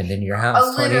that happened in your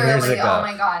house 20 years ago. Oh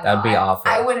my god, that'd be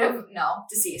awful. I would have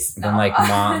deceased. No. I'm like,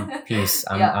 Mom, peace.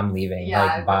 I'm leaving.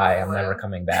 Like, bye. I'm never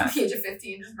coming back. At the age of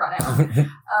 15, just run out.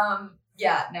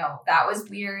 That was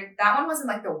weird. That one wasn't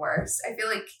like the worst. I feel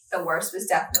like the worst was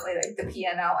definitely like the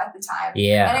piano at the time.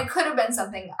 Yeah. And it could have been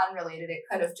something unrelated. It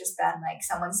could have just been like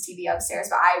someone's TV upstairs,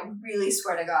 but I really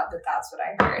swear to God that that's what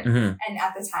I heard. And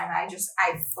at the time I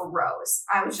froze.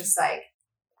 I was just like,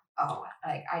 oh,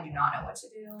 like I do not know what to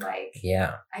do. Like,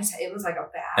 it was like a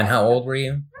bad. And how old were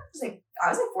you? I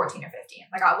was like 14 or 15.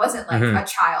 Like I wasn't like a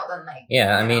child and like.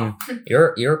 Yeah, I mean,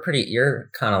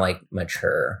 you're kind of like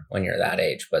mature when you're that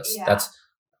age, but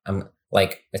I'm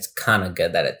like, it's kind of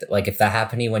good that it, like if that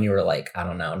happened to you when you were like, I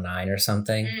don't know, 9 or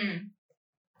something,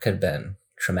 could have been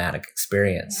traumatic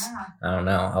experience. Yeah. I don't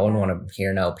know. I wouldn't want to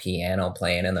hear no piano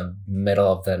playing in the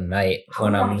middle of the night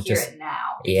when I'm just hear it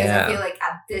now. Because I feel like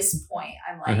at this point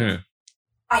I'm like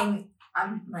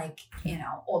I'm like,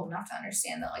 old enough to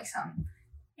understand that like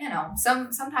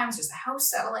sometimes just the house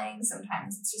settling,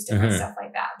 sometimes it's just different stuff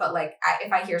like that. But like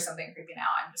if I hear something creepy now,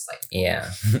 I'm just like,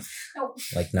 nope.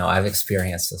 Like, no, I've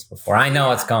experienced this before. I know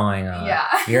what's going on. Yeah.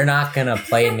 You're not gonna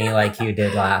play me like you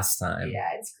did last time. Yeah,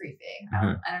 it's creepy.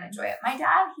 I don't enjoy it. My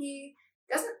dad, he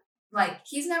doesn't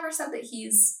he's never said that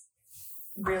he's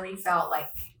really felt like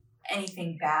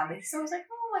anything bad. Like, so I was like,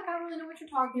 oh, like I don't really know what you're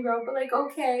talking about, but like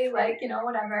okay, like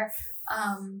whatever.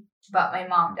 But my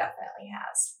mom definitely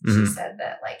has. She said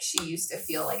that like she used to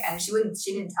feel like, and she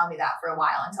didn't tell me that for a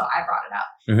while until I brought it up.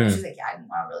 And she's like, I didn't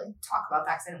want to really talk about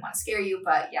that because I didn't want to scare you,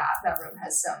 but that room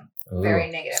has some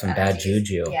very negative some energies. Bad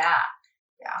juju. Yeah.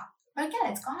 But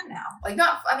again, it's gone now. Like,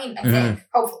 I think,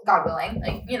 hopefully, God willing,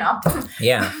 like,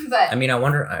 Yeah. But I mean,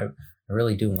 I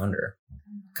really do wonder.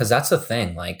 Because that's the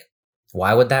thing. Like,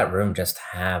 why would that room just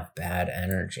have bad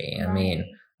energy? I mean,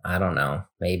 I don't know.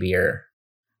 Maybe your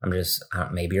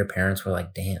parents were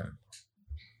like, damn,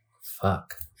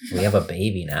 fuck, we have a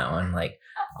baby now. And like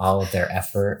all of their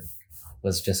effort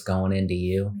was just going into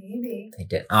you. Maybe. They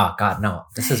did. Oh God, no,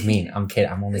 this is mean. I'm kidding.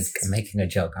 I'm making a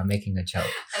joke. I didn't even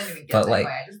get but like,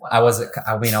 I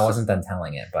wasn't done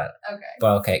telling it, but okay.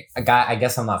 But okay. I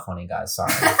guess I'm not funny, guys.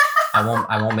 Sorry.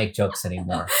 I won't make jokes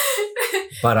anymore.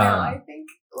 But no, I think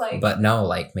like. But no,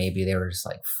 like maybe they were just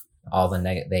like all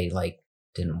the they like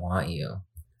didn't want you.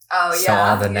 Oh yeah. So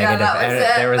all the negative,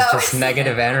 there was just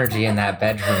negative energy in that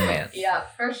bedroom, man. Yeah,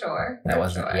 for sure. That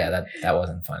wasn't. Sure. Yeah, that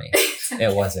wasn't funny.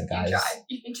 It wasn't, guys.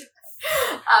 You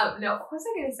tried. No, what was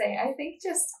I gonna say? I think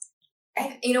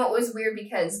it was weird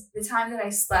because the time that I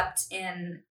slept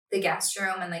in the guest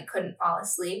room and like couldn't fall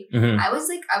asleep, I was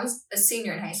a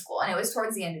senior in high school, and it was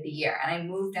towards the end of the year, and I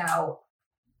moved out.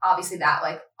 Obviously that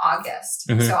like August.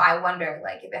 So I wonder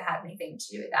like if it had anything to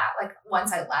do with that. Like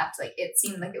once I left, like it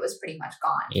seemed like it was pretty much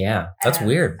gone. Yeah. That's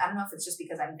weird. I don't know if it's just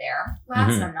because I'm there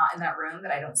last and I'm not in that room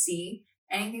that I don't see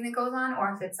anything that goes on,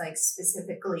 or if it's like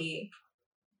specifically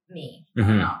me. I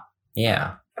don't know.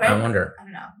 Yeah. But I wonder. I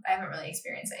don't know. I haven't really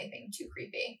experienced anything too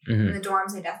creepy. In the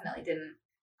dorms I definitely didn't.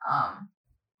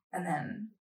 And then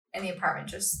in the apartment,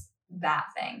 just that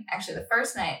thing. Actually the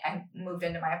first night I moved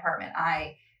into my apartment,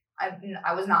 I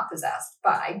was not possessed,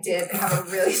 but I did have a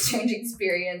really strange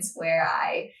experience where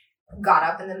I got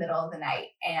up in the middle of the night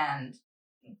and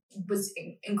was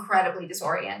incredibly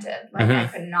disoriented. Like I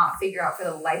could not figure out for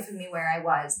the life of me where I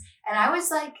was. And I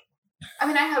was like, I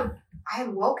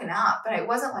had woken up, but it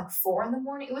wasn't like 4 a.m.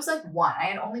 It was like 1. I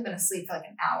had only been asleep for like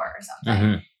an hour or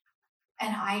something.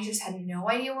 And I just had no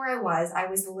idea where I was. I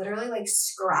was literally like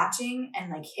scratching and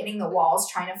like hitting the walls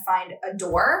trying to find a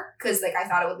door because like I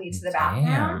thought it would lead to the bathroom.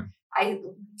 Damn. I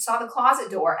saw the closet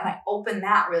door and I opened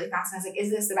that really fast. And I was like, is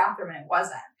this the bathroom? And it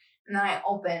wasn't. And then I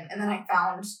opened and then I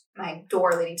found my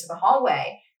door leading to the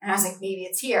hallway. And I was like, maybe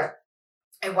it's here.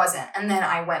 It wasn't. And then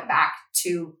I went back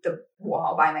to the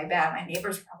wall by my bed. My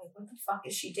neighbors were probably, what the fuck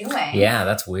is she doing? Yeah,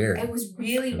 that's weird. It was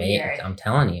really weird. I'm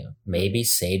telling you, maybe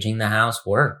saging the house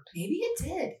worked. Maybe it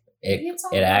did.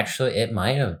 It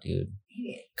might have, dude.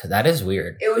 Maybe. Because that is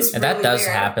weird. It was and really that does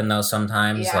weird. happen though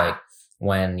sometimes. Yeah. Like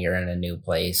when you're in a new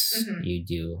place, you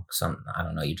do I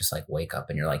don't know, you just like wake up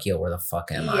and you're like, yo, where the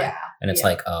fuck am I? And it's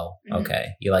like, oh, okay.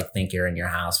 You like think you're in your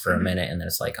house for a minute and then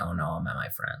it's like, oh no, I'm at my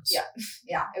friend's.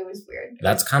 Yeah, it was weird.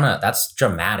 That's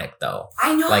dramatic though.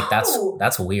 I know. Like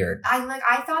that's weird.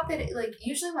 I thought that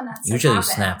usually when that's usually you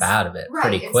snap out of it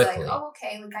pretty quickly. It's like, oh,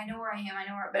 okay, like I know where I am,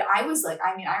 but I was like,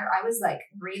 I was like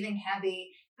breathing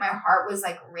heavy. My heart was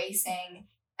like racing.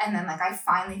 And then like I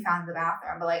finally found the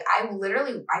bathroom, but like I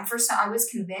was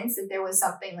convinced that there was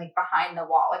something like behind the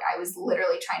wall. Like I was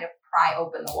literally trying to pry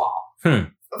open the wall.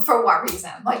 For what reason?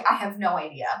 Like I have no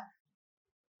idea.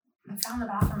 I found the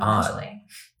bathroom eventually.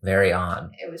 Very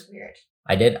odd. It was weird.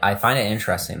 I find it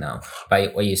interesting though by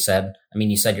what you said. I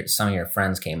mean, you said some of your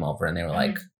friends came over and they were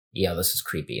like, "Yeah, this is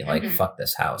creepy. Like fuck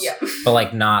this house." Yeah. But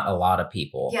like not a lot of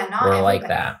people were everybody. Like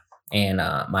that. And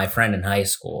my friend in high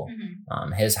school,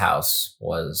 his house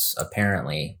was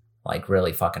apparently like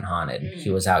really fucking haunted. He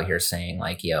was out here saying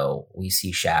like, yo, we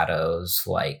see shadows,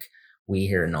 like we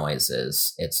hear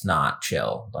noises. It's not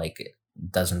chill. Like it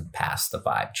doesn't pass the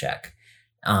vibe check.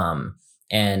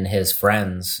 And his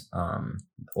friends,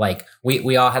 like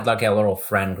we all had like a little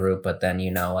friend group, but then,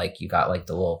 like you got like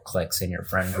the little cliques in your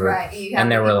friend group. Right. You have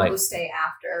and there were like who stay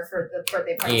after for the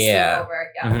birthday party. Yeah.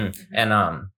 Over. Yeah.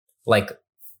 And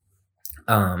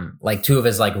like two of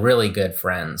his like really good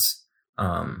friends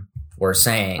were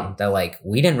saying that like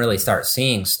we didn't really start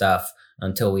seeing stuff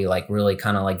until we like really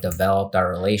kind of like developed our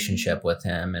relationship with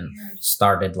him and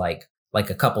started like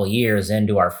a couple years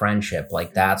into our friendship.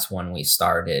 Like that's when we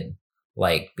started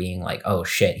like being like, oh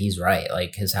shit, he's right.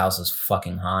 Like his house is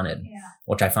fucking haunted,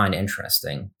 which I find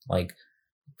interesting. Like,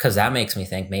 cause that makes me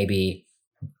think maybe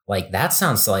like that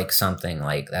sounds like something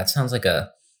like that sounds like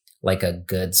a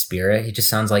good spirit. He just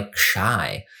sounds like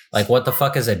shy. Like what the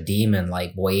fuck is a demon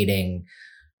like waiting?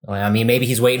 I mean, maybe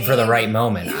he's waiting for the right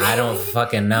moment. I don't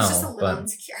fucking know. He's just a little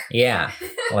insecure. Yeah.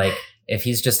 Like if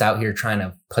he's just out here trying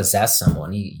to possess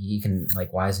someone, he can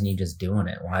like, why isn't he just doing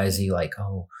it? Why is he like,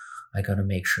 oh, I got to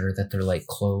make sure that they're like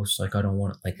close. Like I don't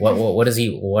want like, what is he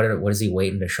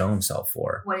waiting to show himself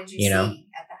for? What did you see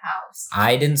at the house?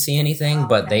 I didn't see anything,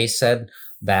 but they said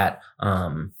that,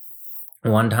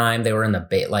 one time they were in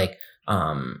the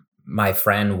my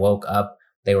friend woke up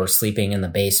they were sleeping in the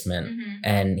basement Mm-hmm.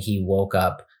 and he woke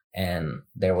up and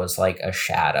there was like a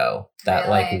shadow that Really?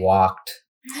 like walked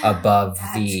above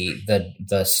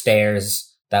the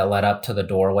stairs that led up to the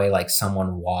doorway. Like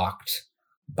someone walked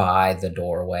by the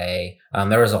doorway.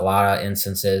 There was a lot of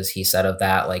instances he said of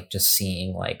that, like just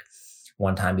seeing, like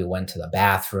one time he went to the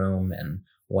bathroom and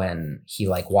when he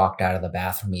like walked out of the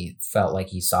bathroom, he felt like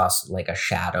he saw like a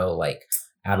shadow like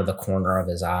out of the corner of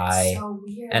his eye. So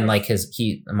weird. And like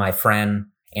my friend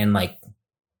and like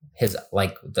his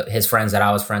friends that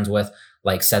I was friends with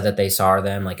like said that they saw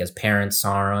them, like his parents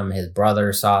saw him, his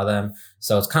brother saw them.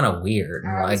 So it's kind of weird.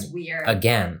 That like was weird.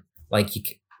 Again, like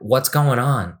what's going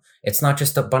on? It's not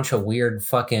just a bunch of weird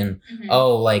fucking, Mm-hmm.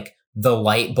 like the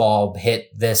light bulb hit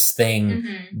this thing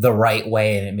Mm-hmm. the right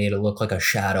way and it made it look like a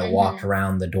shadow Mm-hmm. walked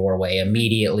around the doorway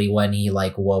immediately when he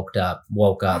like woke up,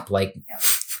 like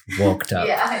woke up.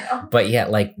 Yeah, I know. But yeah,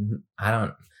 like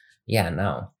no.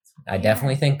 I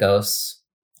definitely think ghosts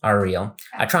are real.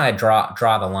 I try to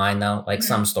draw the line though. Like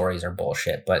some stories are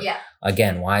bullshit, but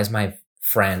again, why is my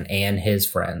friend and his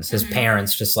friends, his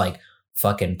parents just like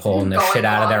fucking pulling the shit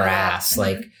out of their ass?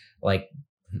 Like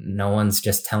no one's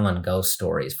just telling ghost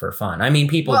stories for fun. I mean,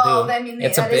 people do. I mean,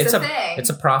 it's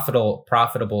a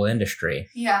profitable industry.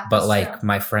 Yeah. But like true.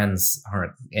 My friends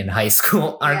aren't in high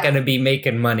school aren't going to be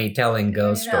making money telling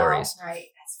ghost stories. Right.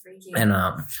 That's freaky. And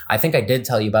I think I did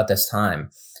tell you about this time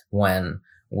when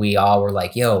we all were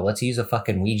like, yo, let's use a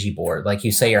fucking Ouija board. Like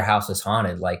you say your house is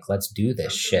haunted. Like, let's do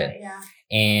this shit. Yeah.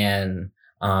 And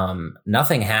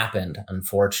nothing happened,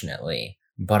 unfortunately.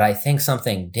 But I think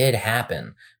something did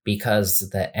happen because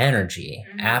the energy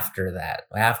after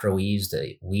we used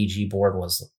the Ouija board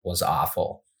was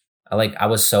awful. I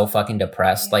was so fucking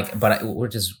depressed. Yeah. But we're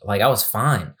just like, I was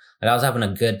fine. Like I was having a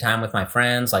good time with my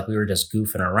friends. Like we were just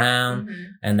goofing around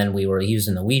and then we were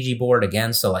using the Ouija board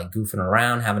again. So like goofing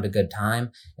around, having a good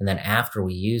time. And then after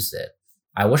we used it,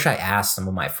 I wish I asked some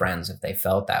of my friends if they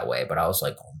felt that way, but I was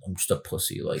like, oh, I'm just a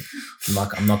pussy. Like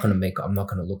I'm not going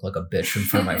to look like a bitch in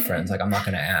front of my friends. Like I'm not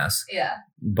going to ask. Yeah.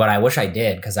 But I wish I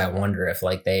did because I wonder if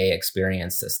like they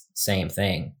experienced the same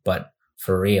thing. But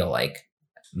for real, like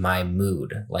my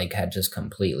mood like had just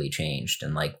completely changed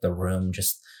and like the room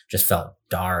just felt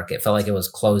dark. It felt like it was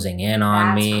closing in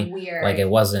on me. Weird. Like it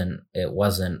wasn't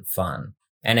fun.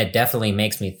 And it definitely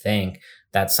makes me think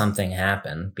that something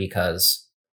happened because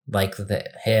like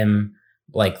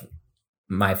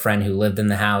my friend who lived in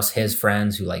the house, his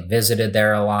friends who like visited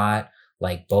there a lot,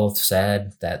 like both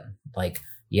said that like,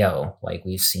 yo, like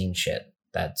we've seen shit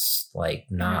that's like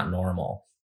not normal.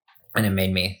 And it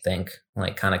made me think,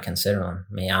 like, kind of consider them.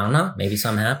 I mean, I don't know. Maybe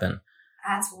something happened.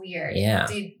 That's weird. Yeah.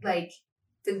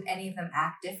 Did any of them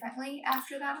act differently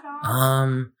after that at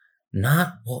all?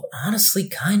 Honestly,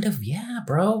 kind of, yeah,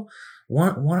 bro.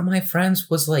 One of my friends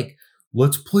was like,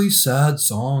 let's play sad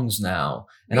songs now.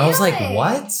 And really? I was like,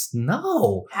 what?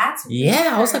 No. That's weird.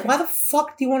 Yeah, I was like, why the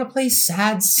fuck do you want to play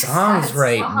sad songs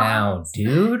now,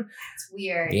 dude? That's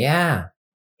weird. Yeah.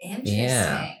 Interesting.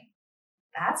 Yeah.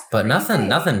 That's but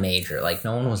nothing major. Like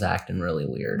no one was acting really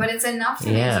weird. But it's enough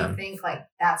to make you think like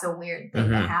that's a weird thing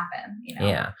to happen, you know?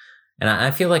 Yeah. And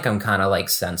I feel like I'm kind of like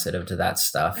sensitive to that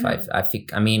stuff.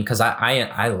 Because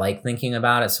I like thinking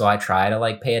about it, so I try to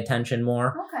like pay attention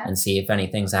more and see if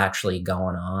anything's actually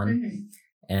going on.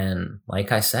 And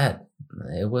like I said,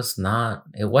 it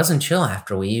wasn't chill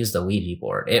after we used the Ouija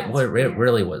board. It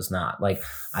really was not. Like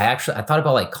I thought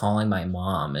about like calling my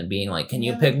mom and being like, can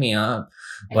you pick me up?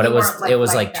 But it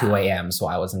was like 2 a.m. so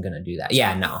I wasn't going to do that.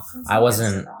 Yeah, no, I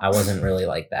wasn't really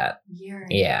like that.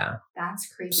 Yeah. That's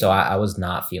creepy. So I was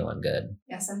not feeling good.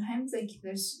 Yeah. Sometimes like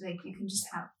there's like, you can just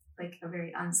have like a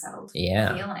very unsettled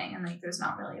feeling and like, there's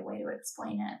not really a way to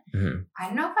explain it. I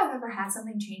don't know if I've ever had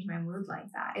something change my mood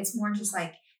like that. It's more just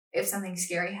like, if something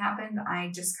scary happened,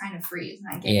 I just kind of freeze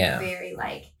and I get very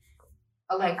like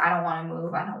I don't want to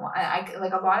move. I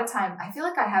like a lot of time. I feel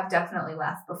like I have definitely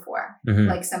left before.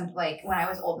 Like when I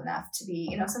was old enough to be,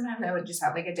 you know, sometimes I would just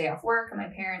have like a day off work and my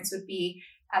parents would be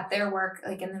at their work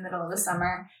like in the middle of the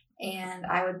summer and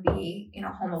I would be, you know,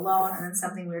 home alone and then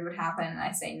something weird would happen and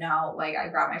I say no. Like I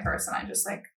grab my purse and I just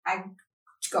like I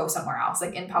go somewhere else,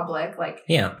 like in public, like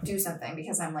do something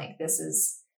because I'm like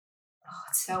it's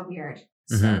so weird.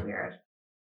 So weird.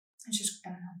 It's just, I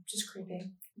don't know, just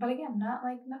creepy. But again,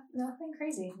 nothing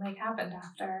crazy like happened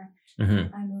after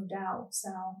I moved out. So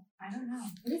I don't know.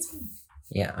 Maybe it's me.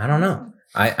 Yeah, I don't know.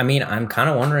 I mean, I'm kind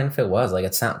of wondering if it was like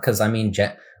it's not because I mean,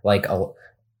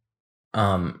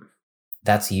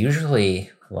 that's usually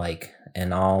like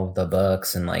in all the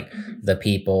books and like the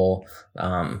people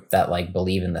that like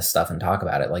believe in this stuff and talk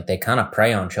about it. Like they kind of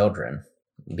prey on children.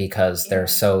 because they're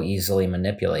so easily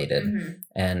manipulated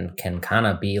and can kind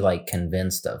of be like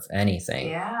convinced of anything.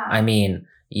 Yeah. I mean,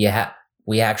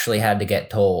 we actually had to get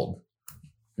told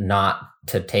not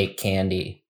to take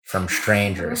candy from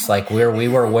strangers. Like we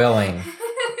were willing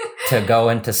to go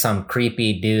into some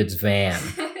creepy dude's van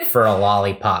for a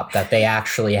lollipop that they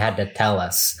actually had to tell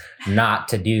us not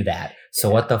to do that. So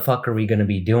what the fuck are we going to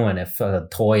be doing if a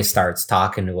toy starts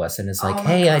talking to us and it's like,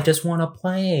 hey, God, I just want to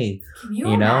play. Can you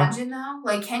imagine though?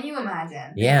 Like, can you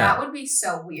imagine? Yeah. That would be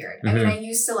so weird. I mean, I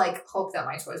used to like hope that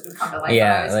my toys would come to life.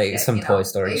 Yeah, like some Toy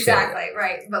Story exactly, shit.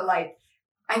 right. But like,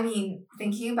 I mean,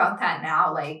 thinking about that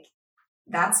now, like,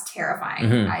 that's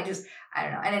terrifying. I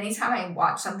don't know. And anytime I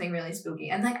watch something really spooky,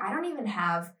 and like, I don't even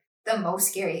have the most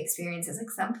scary experiences.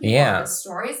 Like some people, the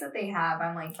stories that they have,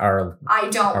 I'm like, I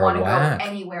don't want to go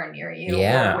anywhere near you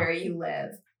or where you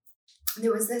live.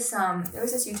 There was this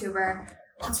YouTuber,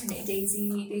 what's her name?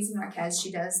 Daisy Marquez.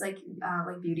 She does like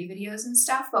beauty videos and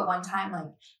stuff. But one time,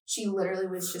 like, she literally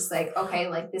was just like, okay,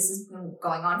 like this has been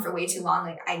going on for way too long.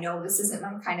 Like, I know this isn't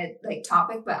my kind of like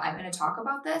topic, but I'm going to talk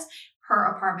about this. Her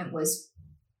apartment was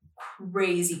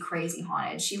crazy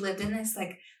haunted. She lived in this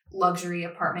like luxury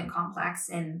apartment complex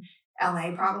in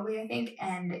LA probably, I think,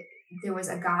 and there was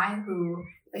a guy who,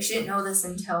 like, she didn't know this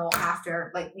until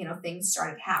after, like, you know, things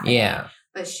started happening,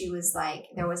 but she was like,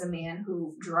 there was a man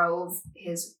who drove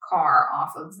his car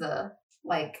off of the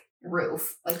like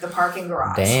roof, like the parking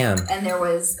garage, and there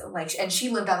was like, and she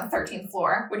lived on the 13th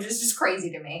floor, which is just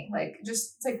crazy to me, like,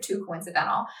 just, it's like too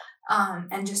coincidental,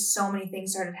 and just so many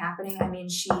things started happening. I mean,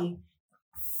 she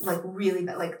like really,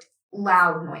 like,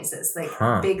 loud noises,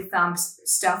 like big thumps,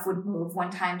 stuff would move. One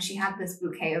time she had this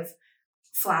bouquet of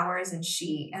flowers and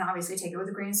obviously take it with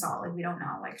a grain of salt, like we don't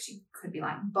know, like she could be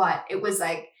lying, but it was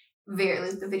like very,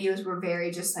 like, the videos were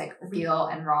very just like real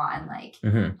and raw and like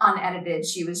unedited.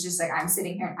 She was just like, I'm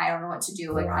sitting here and I don't know what to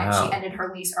do. Like she ended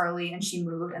her lease early and she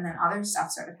moved, and then other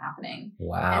stuff started happening.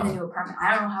 Wow. In the new apartment.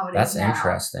 I don't know how That's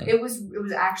interesting. It was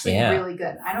actually really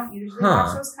good. I don't usually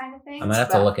watch those kind of things. I might have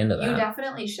to look into that. You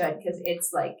definitely should, because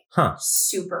it's like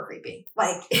super creepy.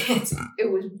 Like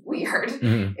it was weird.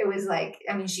 It was like,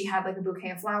 I mean, she had like a bouquet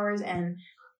of flowers, and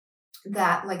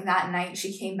that night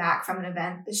she came back from an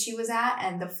event that she was at,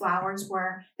 and the flowers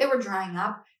were drying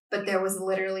up, but there was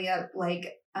literally a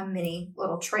mini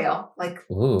little trail, like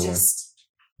just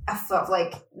a foot,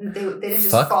 like they didn't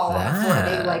just fall on the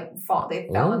floor, they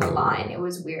fell in the line. It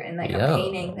was weird. And like a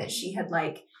painting that she had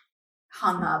like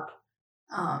hung up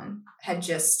had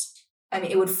just, I mean,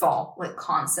 it would fall like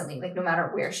constantly, like no matter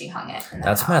where she hung it. And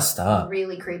that's messed up.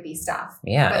 Really creepy stuff.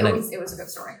 Yeah. But it was a good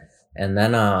story. And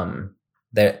then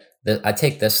I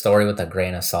take this story with a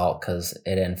grain of salt because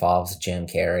it involves Jim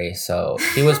Carrey. So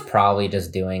he was probably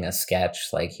just doing a sketch,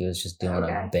 like he was just doing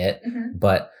a bit.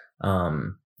 But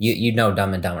you know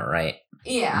Dumb and Dumber, right?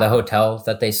 Yeah. The hotel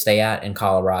that they stay at in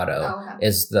Colorado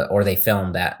they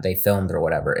filmed or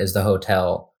whatever, is the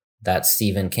hotel that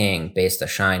Stephen King based The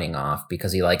Shining off,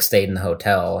 because he like stayed in the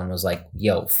hotel and was like,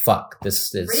 yo, fuck,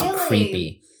 this is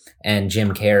creepy. And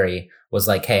Jim Carrey was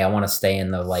like, hey, I want to stay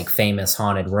in the like famous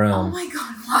haunted room. Oh my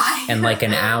God, why? And like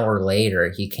an hour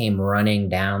later, he came running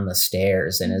down the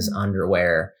stairs in his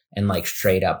underwear and like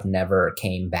straight up never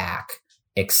came back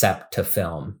except to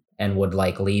film, and would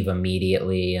like leave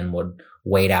immediately and would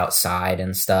wait outside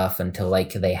and stuff until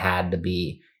like they had to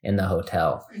be in the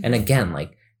hotel. And again,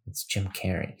 like, it's Jim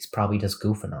Carrey. He's probably just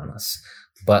goofing on us.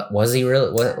 But was he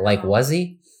really? Was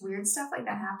he? Weird stuff like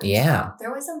that happens. Yeah.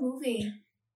 There was a movie.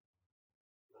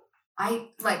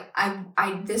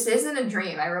 This isn't a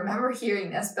dream. I remember hearing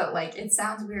this, but like, it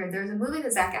sounds weird. There's a movie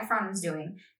that Zac Efron was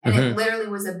doing, and it literally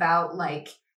was about like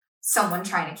someone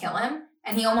trying to kill him,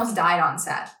 and he almost died on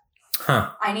set.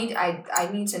 I need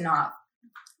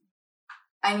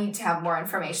to have more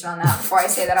information on that before I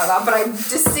say that out loud, but I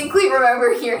distinctly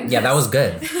remember hearing this. Yeah, that was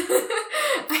good.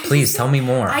 Please tell me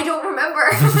more. I don't remember.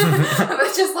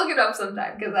 Let's just look it up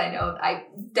sometime, because I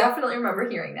definitely remember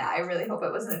hearing that. I really hope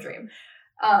it wasn't a dream.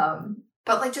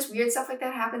 But like just weird stuff like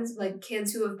that happens, like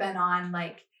kids who have been on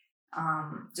like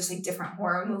just like different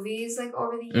horror movies like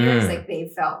over the years, like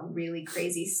they felt really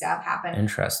crazy stuff happen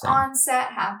on set,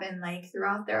 happen like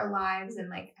throughout their lives, and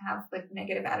like have like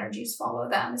negative energies follow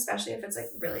them, especially if it's like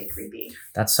really creepy.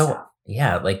 That's so stuff.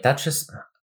 Yeah, like that's just,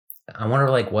 I wonder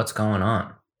like what's going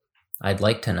on. I'd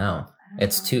like to know.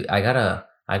 I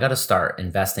gotta start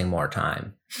investing more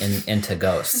time into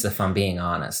ghosts if I'm being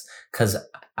honest, because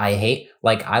I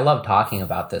love talking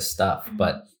about this stuff,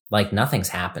 but like nothing's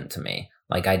happened to me.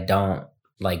 Like I don't,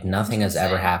 like nothing has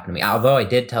ever happened to me. Although I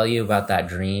did tell you about that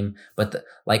dream, but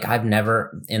like I've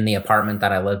never, in the apartment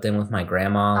that I lived in with my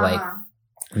grandma, like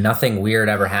Nothing weird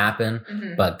ever happened,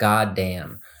 Mm-hmm. but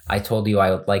goddamn, I told you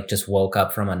I like just woke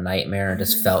up from a nightmare and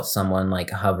just felt someone like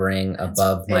hovering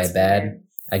above my bed. Weird.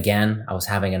 Again, I was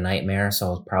having a nightmare, so I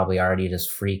was probably already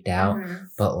just freaked out.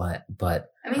 But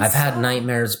I mean, I've had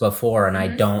nightmares before, and I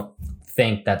don't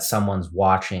think that someone's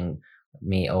watching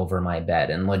me over my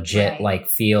bed and legit like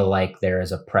feel like there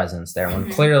is a presence there when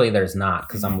clearly there's not,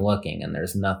 because I'm looking and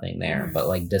there's nothing there, but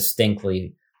like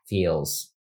distinctly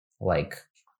feels like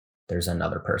there's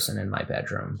another person in my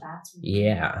bedroom. That's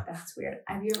weird. Yeah. That's weird.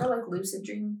 Have you ever like lucid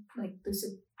dreamed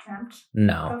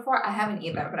No. before? I haven't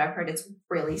either, but I've heard it's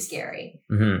really scary.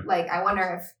 Mm-hmm. Like, I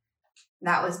wonder if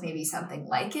that was maybe something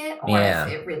like it, or if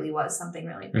it really was something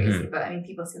really crazy. But I mean,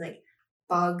 people see like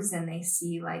bugs and they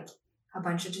see like a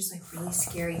bunch of just like really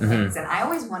scary things. And I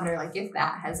always wonder like if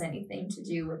that has anything to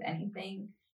do with anything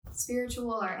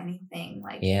spiritual or anything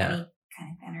like any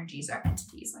kind of energies or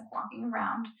entities like walking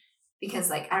around.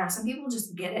 Because, like, I don't know, some people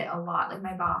just get it a lot. Like,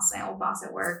 my old boss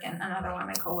at work, and another one of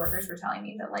my coworkers were telling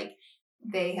me that, like,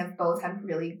 they have both had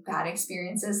really bad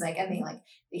experiences. Like, and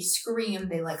they scream,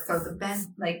 they, like, throw the bed,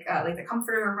 like the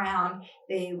comforter around.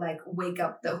 They, like, wake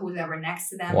up who's ever next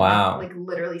to them. Wow. Like,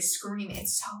 literally scream.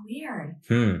 It's so weird.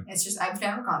 It's just, I've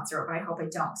never gone through it, but I hope I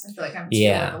don't. Because I feel like I'm too,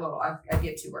 like, a little, I'd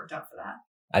get too worked up for that.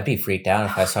 I'd be freaked out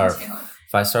if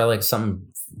I saw like something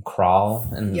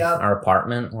crawl in our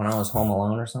apartment when I was home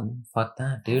alone or something. Fuck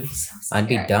that, dude. So I'd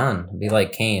be done. I'd be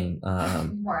like, Kane,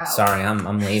 sorry,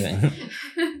 I'm leaving.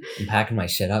 I'm packing my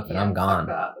shit up and I'm gone.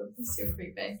 It's super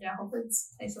creepy. Yeah, hopefully it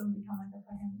doesn't become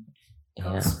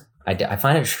like a fucking I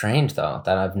find it strange though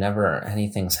that I've never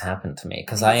anything's happened to me,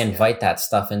 because I invite that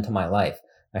stuff into my life.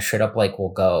 I straight up like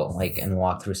will go like and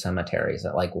walk through cemeteries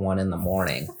at like 1 a.m.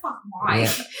 Why?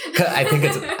 Yeah. I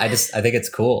think it's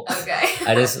cool. Okay.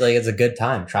 I just like, it's a good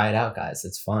time. Try it out, guys.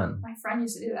 It's fun. My friend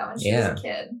used to do that when she was a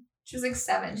kid. She was like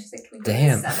 7. She's like, can we go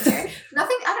Damn. to the cemetery? She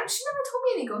never told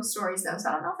me any ghost stories though, so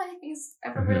I don't know if anything's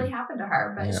ever really happened to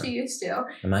her, but she used to.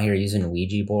 I'm out here using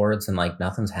Ouija boards and like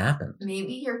nothing's happened.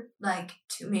 Maybe you're like,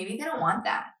 maybe they don't want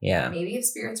that. Yeah. Maybe if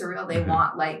spirits are real, they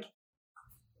want like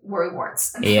worry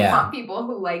warts. And they want people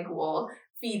who like will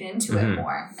feed into it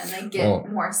more and like get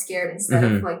more scared instead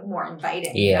of like more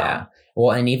inviting. Yeah. You know?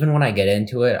 Well, and even when I get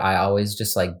into it, I always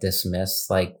just like dismiss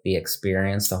like the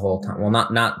experience the whole time. Well,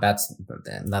 not that's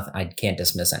nothing. I can't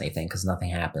dismiss anything because nothing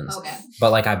happens. Okay.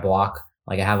 But like I block,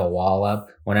 like I have a wall up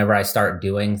whenever I start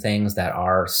doing things that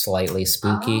are slightly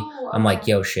spooky. Oh, okay. I'm like,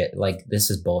 yo, shit, like this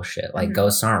is bullshit. Like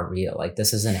ghosts aren't real. Like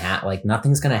this isn't like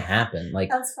nothing's gonna happen. Like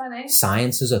that's funny.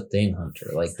 Science is a thing,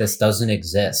 Hunter. Like this doesn't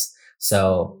exist.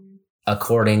 So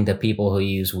according to people who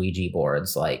use Ouija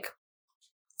boards, like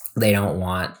they don't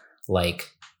want like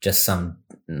just some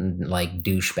like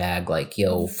douchebag like,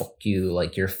 yo, fuck you,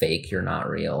 like you're fake, you're not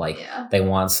real. Like they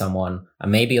want someone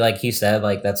maybe like you said,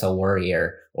 like that's a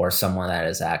warrior or someone that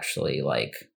is actually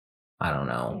like, I don't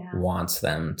know, wants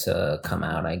them to come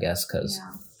out, I guess, because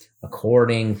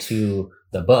according to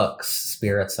the books,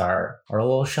 spirits are a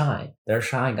little shy. They're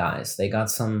shy guys. They got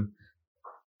some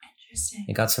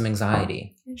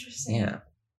anxiety. Interesting. Yeah.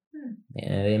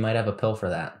 Yeah, they might have a pill for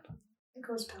that. A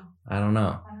ghost pill. I don't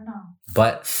know.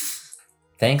 But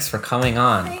thanks for coming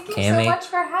on, Thank you Cammie. so much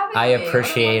for having me. I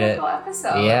appreciate it.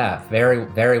 Episode. Yeah, very,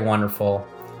 very wonderful.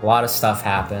 A lot of stuff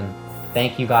happened.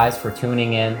 Thank you guys for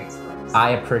tuning in. I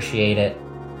appreciate it.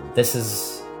 This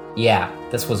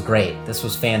was great. This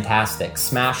was fantastic.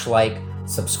 Smash like,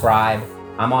 subscribe.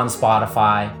 I'm on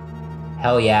Spotify.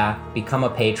 Hell yeah. Become a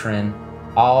patron.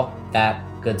 All that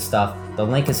good stuff. The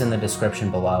link is in the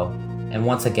description below. And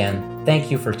once again,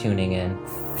 thank you for tuning in.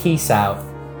 Peace out.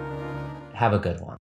 Have a good one.